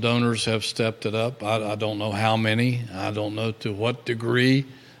some donors have stepped it up. I don't know how many. I don't know to what degree.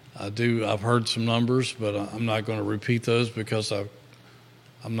 I've heard some numbers, but I'm not going to repeat those because I'm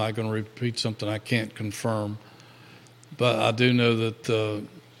not going to repeat something I can't confirm. But I do know that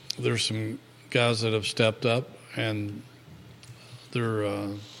there's some guys that have stepped up, and they're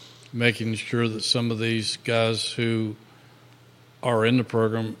making sure that some of these guys who are in the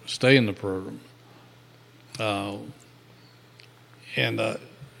program stay in the program.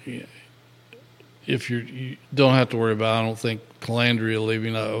 If you don't have to worry about, I don't think Calandria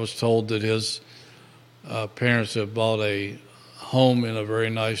leaving. I was told that his parents have bought a home in a very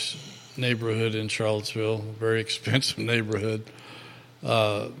nice neighborhood in Charlottesville, a very expensive neighborhood.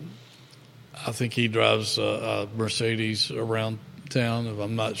 I think he drives a Mercedes around town.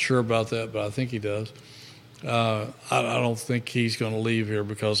 I'm not sure about that, but I think he does. I don't think he's going to leave here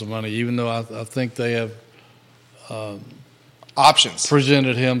because of money, even though I think they have options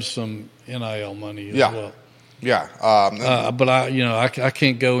presented him some NIL money as well. Yeah. But I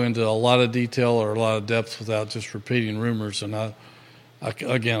can't go into a lot of detail or a lot of depth without just repeating rumors. And I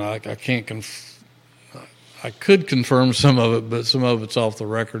can't I could confirm some of it, but some of it's off the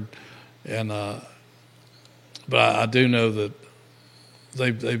record. And but I do know that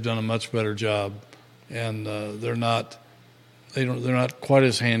they've done a much better job, and they're not quite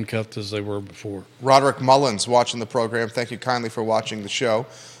as handcuffed as they were before. Roderick Mullins watching the program. Thank you kindly for watching the show.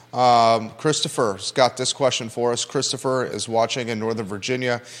 Christopher's got this question for us. Christopher is watching in Northern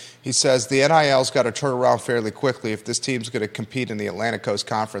Virginia. He says the NIL's got to turn around fairly quickly if this team's going to compete in the Atlantic Coast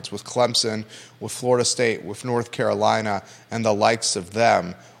Conference with Clemson, with Florida State, with North Carolina, and the likes of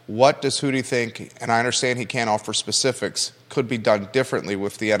them. What does Hootie think, and I understand he can't offer specifics, could be done differently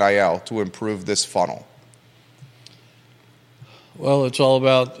with the NIL to improve this funnel? Well, it's all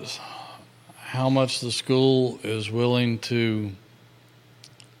about how much the school is willing to,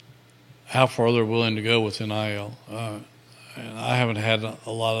 how far they're willing to go with NIL. And I haven't had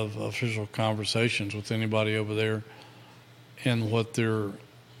a lot of official conversations with anybody over there and what they're,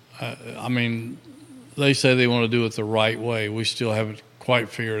 they say they want to do it the right way. We still haven't quite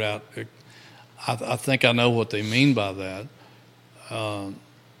figured out. I think I know what they mean by that.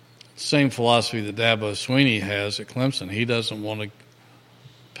 Same philosophy that Dabo Swinney has at Clemson. He doesn't want to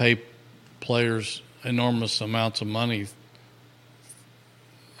pay players enormous amounts of money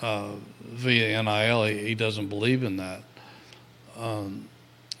via NIL. He doesn't believe in that.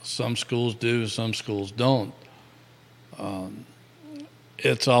 Some schools do, some schools don't.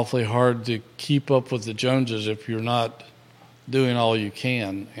 It's awfully hard to keep up with the Joneses if you're not doing all you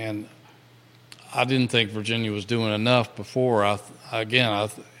can. And I didn't think Virginia was doing enough before. I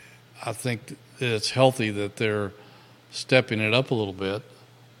think that it's healthy that they're stepping it up a little bit.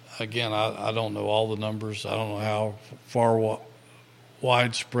 Again, I don't know all the numbers. I don't know how far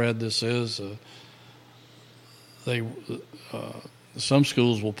widespread this is. Some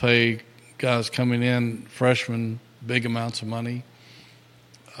schools will pay guys coming in, freshmen, big amounts of money.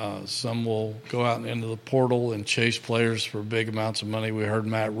 Some will go out into the portal and chase players for big amounts of money. We heard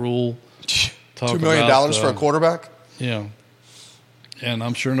Matt Rule talk $2 million about, for a quarterback? Yeah. And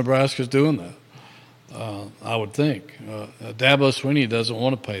I'm sure Nebraska's doing that. I would think. Dabo Swinney doesn't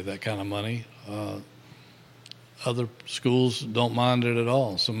want to pay that kind of money. Other schools don't mind it at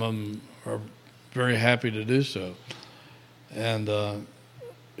all. Some of them are very happy to do so. And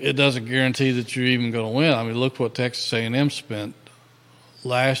it doesn't guarantee that you're even going to win. I mean, look what Texas A&M spent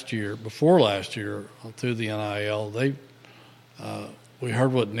before last year through the NIL. We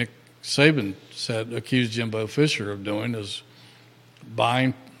heard what Nick Saban accused Jimbo Fisher of doing, is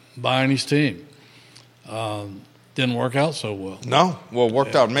buying his team. Didn't work out so well. No. Well, it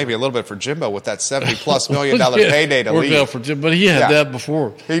worked out maybe a little bit for Jimbo with that $70+ million payday to leave. Worked out for Jimbo, but he had that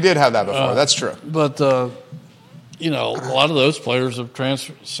before. He did have that before. That's true. But, a lot of those players have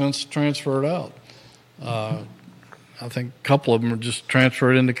since transferred out. I think a couple of them are just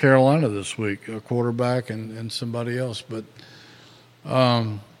transferred into Carolina this week, a quarterback and somebody else. But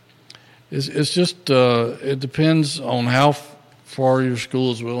it's just it depends on how far your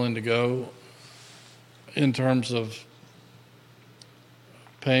school is willing to go in terms of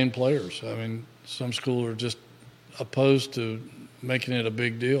paying players. I mean, some schools are just opposed to making it a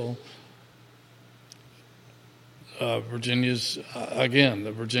big deal. Virginia is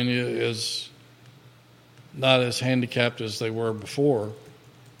not as handicapped as they were before,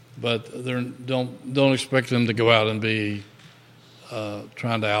 but don't expect them to go out and be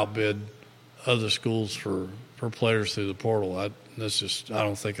trying to outbid other schools for players through the portal. I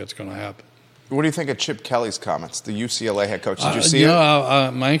don't think that's going to happen. What do you think of Chip Kelly's comments, the UCLA head coach? Did you see it?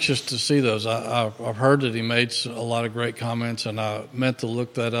 I'm anxious to see those. I've heard that he made a lot of great comments, and I meant to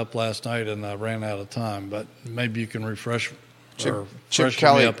look that up last night, and I ran out of time. But maybe you can refresh me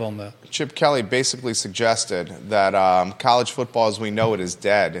up on that. Chip Kelly basically suggested that college football as we know it is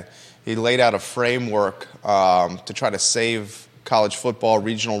dead. He laid out a framework to try to save college football,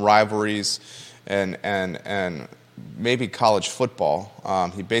 regional rivalries, and maybe college football.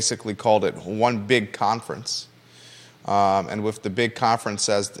 He basically called it one big conference. And with the big conference,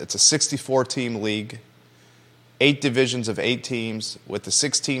 says it's a 64-team league, 8 divisions of 8 teams with the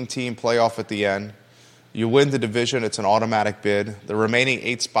 16-team playoff at the end. You win the division, it's an automatic bid. The remaining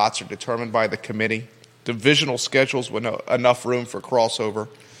 8 spots are determined by the committee. Divisional schedules with enough room for crossover.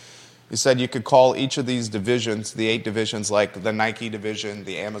 He said you could call each of these divisions, the 8 divisions, like the Nike division,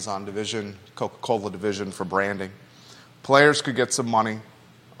 the Amazon division, Coca-Cola division for branding. Players could get some money.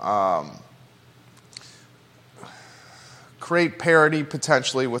 Create parity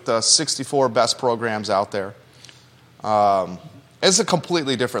potentially with the 64 best programs out there. It's a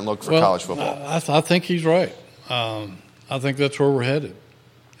completely different look for college football. I think he's right. I think that's where we're headed.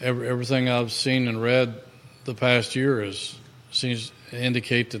 Everything I've seen and read the past year seems to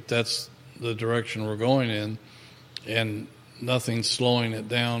indicate that that's the direction we're going in, and nothing's slowing it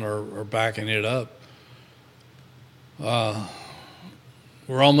down or backing it up.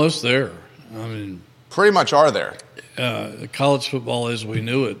 We're almost there. I mean, pretty much are there. College football as we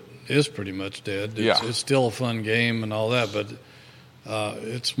knew it is pretty much dead. It's still a fun game and all that, but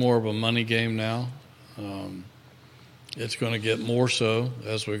it's more of a money game now. It's going to get more so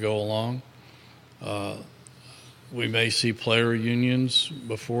as we go along. We may see player unions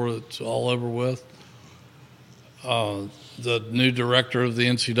before it's all over with. The new director of the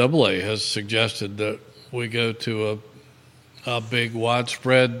NCAA has suggested that we go to a big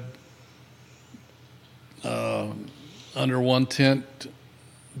widespread under one tent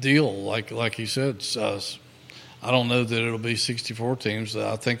deal, like he said. I don't know that it'll be 64 teams.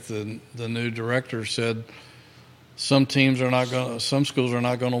 I think the new director said some schools are not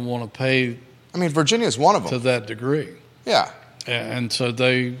going to want to pay. I mean, Virginia is one of them to that degree. Yeah, and so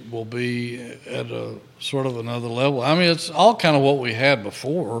they will be at a sort of another level. I mean, it's all kind of what we had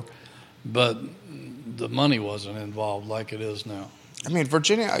before, but the money wasn't involved like it is now. I mean,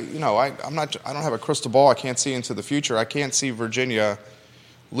 Virginia, I don't have a crystal ball. I can't see into the future. I can't see Virginia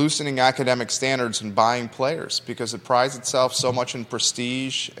loosening academic standards and buying players because it prides itself so much in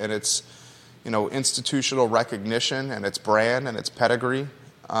prestige and its, institutional recognition and its brand and its pedigree.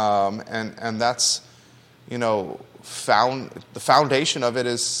 And that's, the foundation of it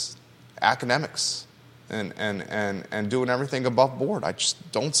is academics and doing everything above board. I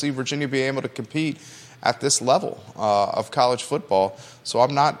just don't see Virginia being able to compete at this level of college football. So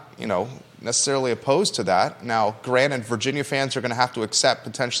I'm not, necessarily opposed to that. Now, granted, Virginia fans are going to have to accept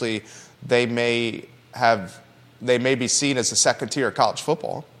potentially they may be seen as a second tier of college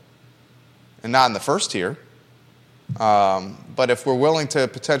football and not in the first tier. But if we're willing to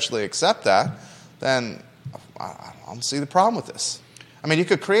potentially accept that, then I don't see the problem with this. I mean, you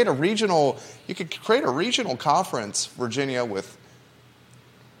could create a regional conference, Virginia, with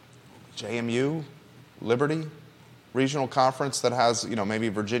JMU, Liberty, regional conference that has, maybe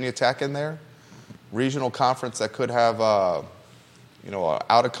Virginia Tech in there, regional conference that could have, out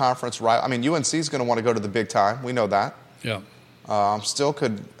of conference right. I mean, UNC is going to want to go to the big time. We know that. Yeah. Still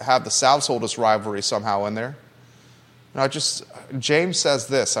could have the South's oldest rivalry somehow in there. James says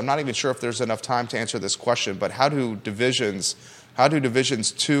this. I'm not even sure if there's enough time to answer this question, but how do Divisions 2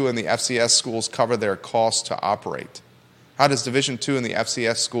 and the FCS schools cover their costs to operate? How does Division 2 and the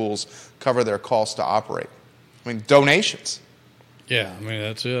FCS schools cover their costs to operate? I mean, donations. Yeah, I mean,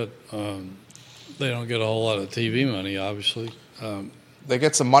 that's it. They don't get a whole lot of TV money, obviously. They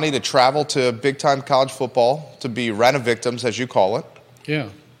get some money to travel to big-time college football, to be rent-a-victims, as you call it. Yeah.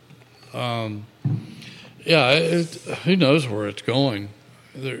 Who knows where it's going.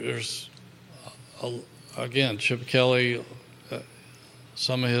 There's, again, Chip Kelly,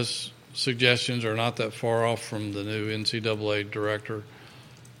 some of his suggestions are not that far off from the new NCAA director.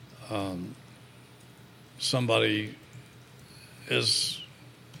 Somebody as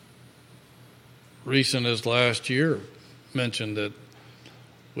recent as last year mentioned that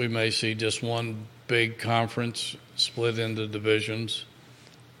we may see just one big conference split into divisions,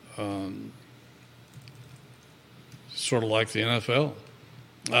 sort of like the NFL.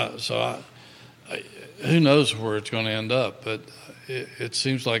 Who knows where it's going to end up, but it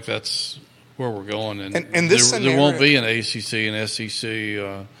seems like that's where we're going. And there won't be an ACC and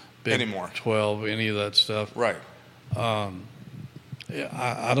SEC Big anymore. 12, any of that stuff. Right. I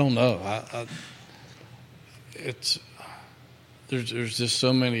don't know. There's just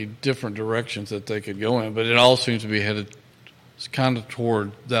so many different directions that they could go in, but it all seems to be headed kind of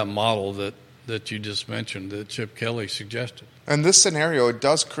toward that model that you just mentioned, that Chip Kelly suggested. In this scenario, it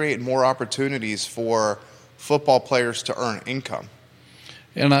does create more opportunities for football players to earn income.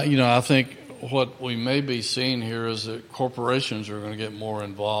 And I think what we may be seeing here is that corporations are going to get more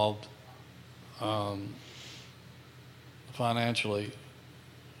involved. financially,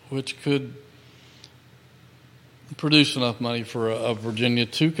 which could produce enough money for a Virginia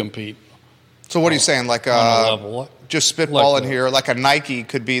to compete. So what are you saying? Like on a level, just spitballing like here, like a Nike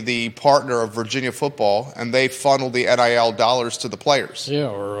could be the partner of Virginia football, and they funnel the NIL dollars to the players. Yeah,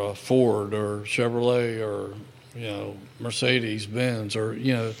 or Ford or Chevrolet or Mercedes Benz or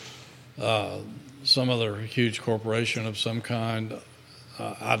some other huge corporation of some kind.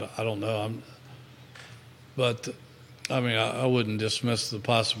 I don't know. But I mean, I wouldn't dismiss the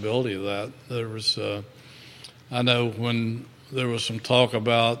possibility of that. There was, I know when there was some talk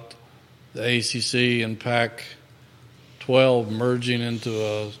about the ACC and Pac-12 merging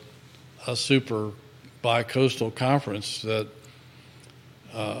into a super bi-coastal conference, that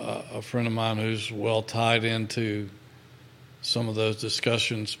a friend of mine who's well tied into some of those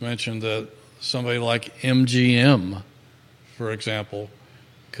discussions mentioned that somebody like MGM, for example,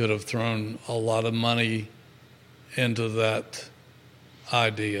 could have thrown a lot of money into that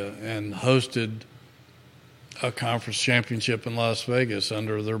idea and hosted a conference championship in Las Vegas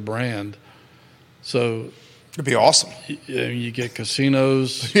under their brand. So it'd be awesome. You get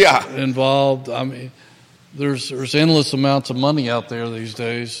casinos Yeah. involved. I mean, there's endless amounts of money out there these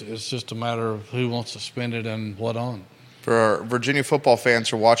days. It's just a matter of who wants to spend it and what on. For our Virginia football fans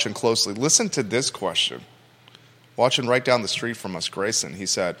who are watching closely, listen to this question. Watching right down the street from us, Grayson, he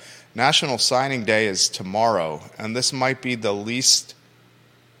said, National Signing Day is tomorrow, and this might be the least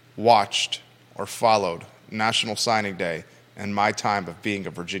watched or followed National Signing Day in my time of being a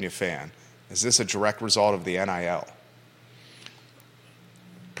Virginia fan. Is this a direct result of the NIL?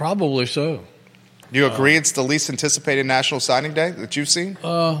 Probably so. Do you agree it's the least anticipated National Signing Day that you've seen?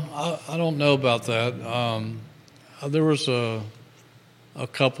 I don't know about that. There was a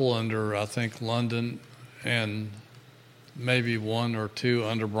couple under, I think, London and maybe one or two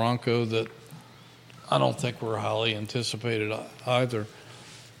under Bronco that I don't think were highly anticipated either.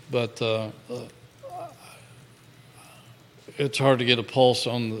 But it's hard to get a pulse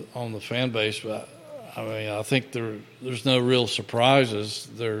on the fan base. But I mean, I think there's no real surprises.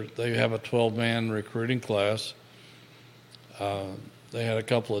 They have a 12-man recruiting class. They had a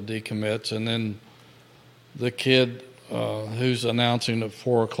couple of decommits, and then the kid who's announcing at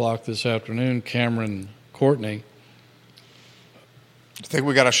 4:00 this afternoon, Cameron Courtney. You think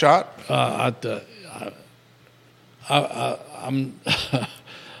we got a shot? I'm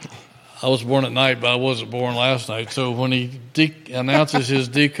I was born at night, but I wasn't born last night. So when he announces his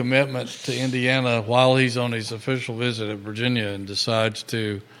decommitment to Indiana while he's on his official visit at Virginia and decides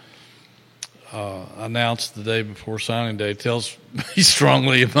to announce the day before signing day, tells me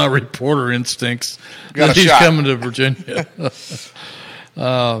strongly my reporter instincts that he's coming to Virginia.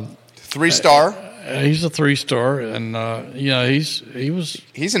 3-star. He's a 3-star, and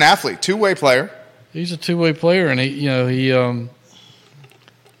he's an athlete, two-way player. He's a two-way player, and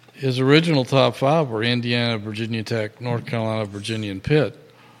his original top 5 were Indiana, Virginia Tech, North Carolina, Virginia, and Pitt.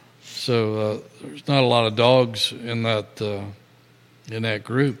 So there's not a lot of dogs in that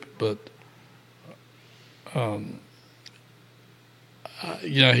group, but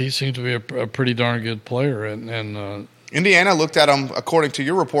he seemed to be a pretty darn good player, and Indiana looked at him, according to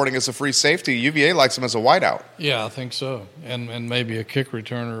your reporting, as a free safety. UVA likes him as a wideout. Yeah, I think so, and maybe a kick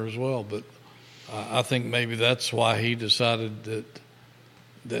returner as well. But I think maybe that's why he decided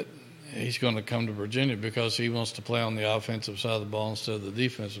that he's going to come to Virginia, because he wants to play on the offensive side of the ball instead of the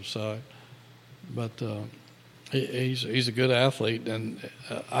defensive side. But he's a good athlete, and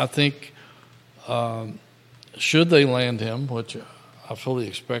I think should they land him, which I fully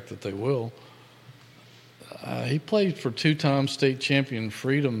expect that they will. He played for 2-time state champion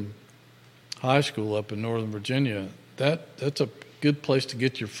Freedom High School up in Northern Virginia. That's a good place to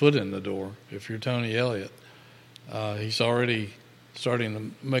get your foot in the door if you're Tony Elliott. He's already starting to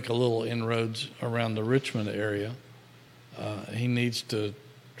make a little inroads around the Richmond area. He needs to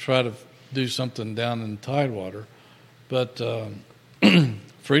try to do something down in Tidewater. But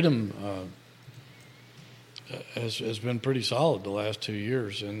Freedom has been pretty solid the last 2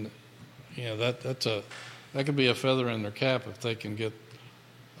 years, and that could be a feather in their cap if they can get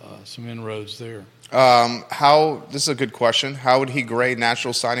some inroads there. This is a good question. How would he grade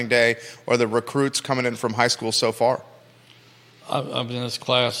National Signing Day or the recruits coming in from high school so far? I mean, this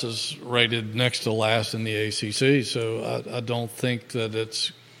class is rated next to last in the ACC, so I don't think that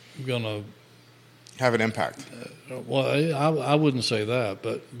it's going to have an impact. I wouldn't say that,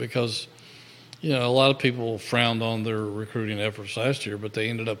 but because a lot of people frowned on their recruiting efforts last year, but they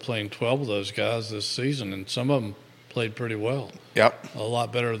ended up playing 12 of those guys this season, and some of them played pretty well. Yep. A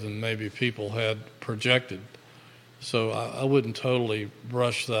lot better than maybe people had projected. So I wouldn't totally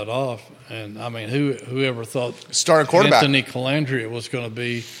brush that off. And, I mean, whoever thought starting quarterback Anthony Calandria was going to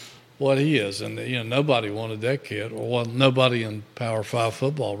be what he is. And, nobody wanted that kid. Or nobody in Power 5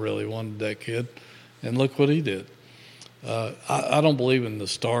 football really wanted that kid. And look what he did. I don't believe in the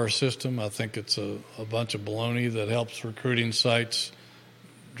star system. I think it's a bunch of baloney that helps recruiting sites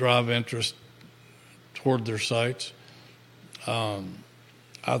drive interest toward their sites.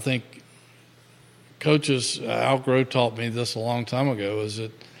 I think coaches, Al Groh taught me this a long time ago, is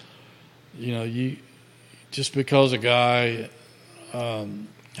that, you just because a guy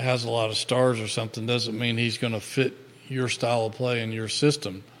has a lot of stars or something doesn't mean he's going to fit your style of play and your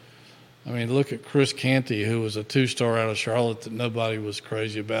system. I mean, look at Chris Canty, who was a 2-star out of Charlotte that nobody was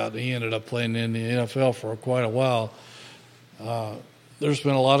crazy about. He ended up playing in the NFL for quite a while. There's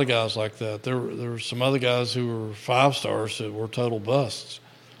been a lot of guys like that. There were some other guys who were 5-stars that were total busts.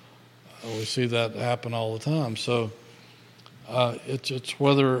 We see that happen all the time. So it's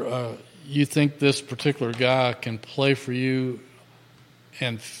whether you think this particular guy can play for you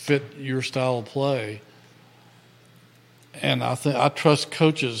and fit your style of play. And I trust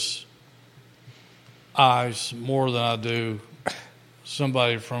coaches' eyes more than I do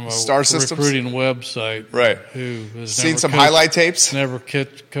somebody from a Star systems? recruiting website, right? Who has seen some highlight tapes, never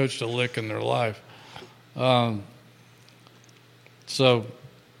coached a lick in their life. So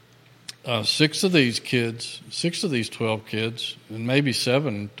 6 of these 12 kids, and maybe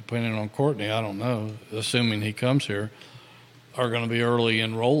 7, depending on Courtney, I don't know, assuming he comes here, are going to be early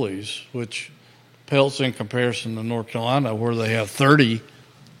enrollees, which pales in comparison to North Carolina, where they have 30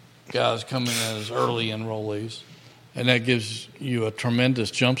 guys coming in as early enrollees. And that gives you a tremendous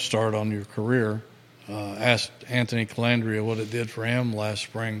jump start on your career. Asked Anthony Calandria what it did for him last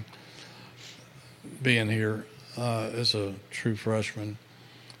spring being here as a true freshman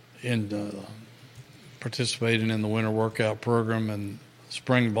in participating in the winter workout program and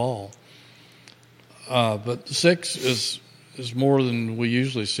spring ball. But 6 is more than we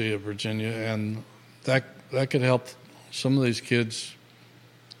usually see at Virginia, and that could help some of these kids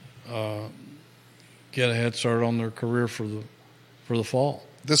get a head start on their career for the fall.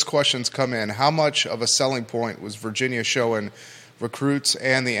 This question's come in. How much of a selling point was Virginia showing recruits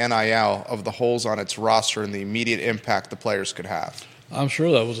and the NIL of the holes on its roster and the immediate impact the players could have? I'm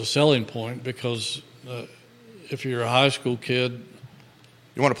sure that was a selling point because if you're a high school kid,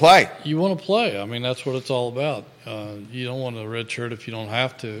 you want to play. You want to play. I mean, that's what it's all about. You don't want a red shirt if you don't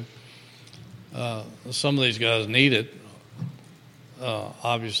have to. Some of these guys need it,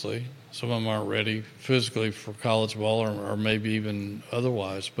 obviously. Some of them aren't ready physically for college ball or maybe even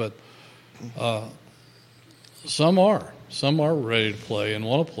otherwise. But some are. Some are ready to play and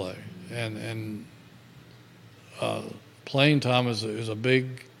want to play. And playing time is a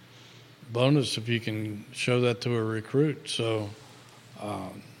big bonus if you can show that to a recruit. So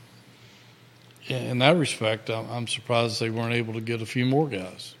in that respect, I'm surprised they weren't able to get a few more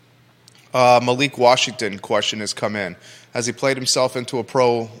guys. Malik Washington question has come in. Has he played himself into a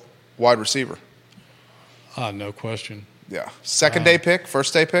pro wide receiver? No question. Yeah. Second day pick,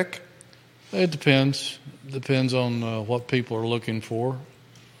 first day pick? It depends. Depends on what people are looking for.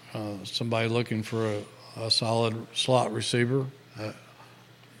 Somebody looking for a solid slot receiver.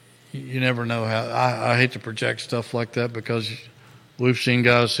 You never know how. I hate to project stuff like that because we've seen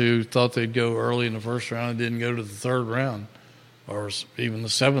guys who thought they'd go early in the first round and didn't go to the 3rd round or even the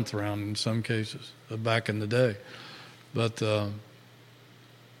 7th round in some cases back in the day. But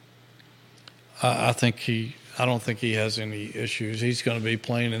I don't think he has any issues. He's going to be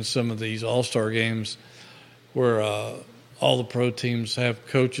playing in some of these all-star games where all the pro teams have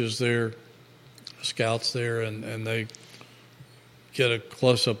coaches there, scouts there, and they get a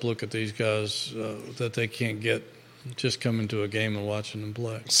close-up look at these guys that they can't get just coming to a game and watching them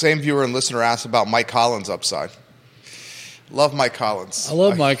play. Same viewer and listener asked about Mike Collins' upside. Love Mike Collins. I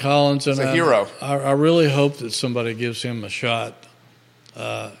love Mike Collins. He's a hero. I really hope that somebody gives him a shot.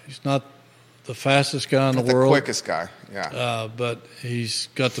 He's not the fastest guy in the world. The quickest guy, yeah. But he's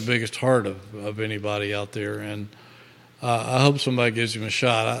got the biggest heart of anybody out there. And I hope somebody gives him a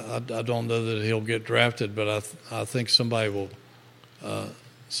shot. I don't know that he'll get drafted, but I think somebody will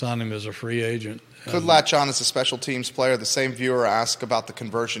sign him as a free agent. Could latch on as a special teams player. The same viewer asked about the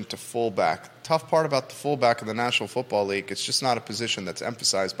conversion to fullback. Tough part about the fullback in the National Football League, it's just not a position that's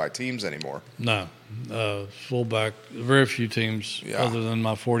emphasized by teams anymore. No. Fullback, very few teams other than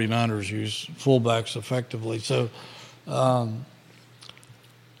my 49ers use fullbacks effectively. So, I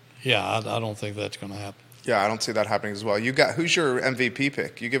don't think that's going to happen. Yeah, I don't see that happening as well. Who's your MVP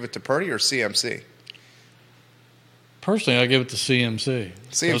pick? You give it to Purdy or CMC? Personally, I give it to CMC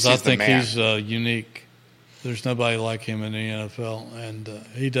because I think he's unique. There's nobody like him in the NFL, and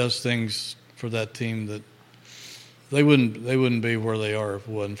he does things for that team that they wouldn't be where they are if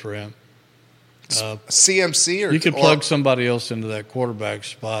it wasn't for him. CMC, or you could plug somebody else into that quarterback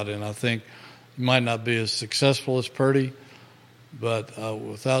spot, and I think you might not be as successful as Purdy, but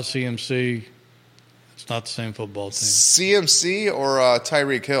without CMC, it's not the same football team. CMC or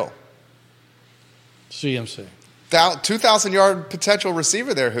Tyreek Hill? CMC. 2,000-yard potential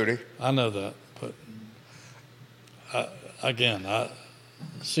receiver there, Hootie. I know that, but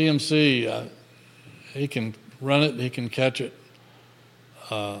CMC, he can run it, he can catch it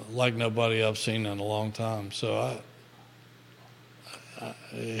like nobody I've seen in a long time. So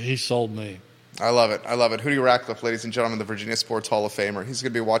he sold me. I love it. Hootie Ratcliffe, ladies and gentlemen, the Virginia Sports Hall of Famer. He's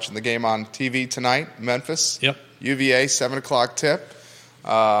going to be watching the game on TV tonight, Memphis. Yep. UVA, 7 o'clock tip.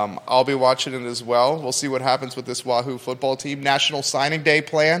 I'll be watching it as well. We'll see what happens with this Wahoo football team. National Signing Day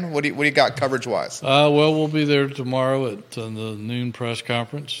plan. What do you got coverage-wise? Well, we'll be there tomorrow at the noon press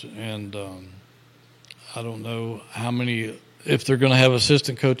conference, and I don't know if they're going to have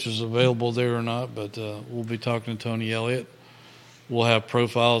assistant coaches available there or not, but we'll be talking to Tony Elliott. We'll have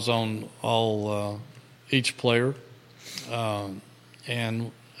profiles on each player,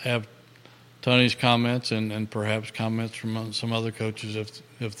 and have Tony's comments and perhaps comments from some other coaches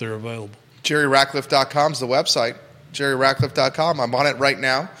if they're available. JerryRatcliffe.com is the website. JerryRatcliffe.com. I'm on it right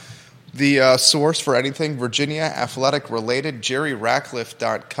now. The source for anything Virginia athletic related,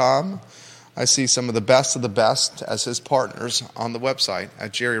 JerryRatcliffe.com. I see some of the best as his partners on the website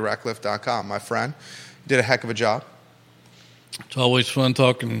at JerryRatcliffe.com. My friend, you did a heck of a job. It's always fun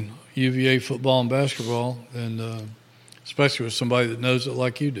talking UVA football and basketball, and especially with somebody that knows it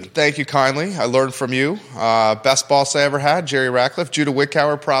like you do. Thank you kindly. I learned from you. Best boss I ever had, Jerry Ratcliffe. Judah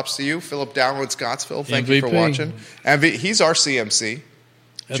Wickower, props to you. Philip Downwood, Scottsville, thank MVP. you for watching. He's our CMC.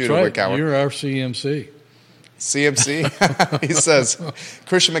 That's Judah right. Wickower. You're our CMC. CMC. He says,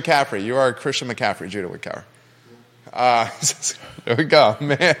 Christian McCaffrey. You are Christian McCaffrey, Judah Wickower. There we go,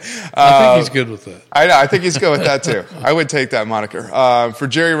 man. I think he's good with that. I know. I think he's good with that, too. I would take that moniker. For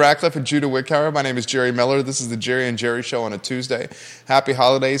Jerry Ratcliffe and Judah Wickower, my name is Jerry Miller. This is the Jerry and Jerry Show on a Tuesday. Happy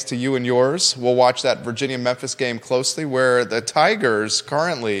holidays to you and yours. We'll watch that Virginia-Memphis game closely, where the Tigers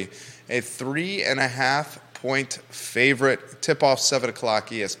currently a 3.5-point favorite. Tip-off 7 o'clock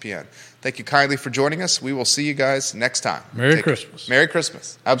ESPN. Thank you kindly for joining us. We will see you guys next time. Merry Christmas. Merry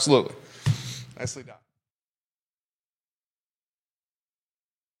Christmas. Absolutely. Nicely done.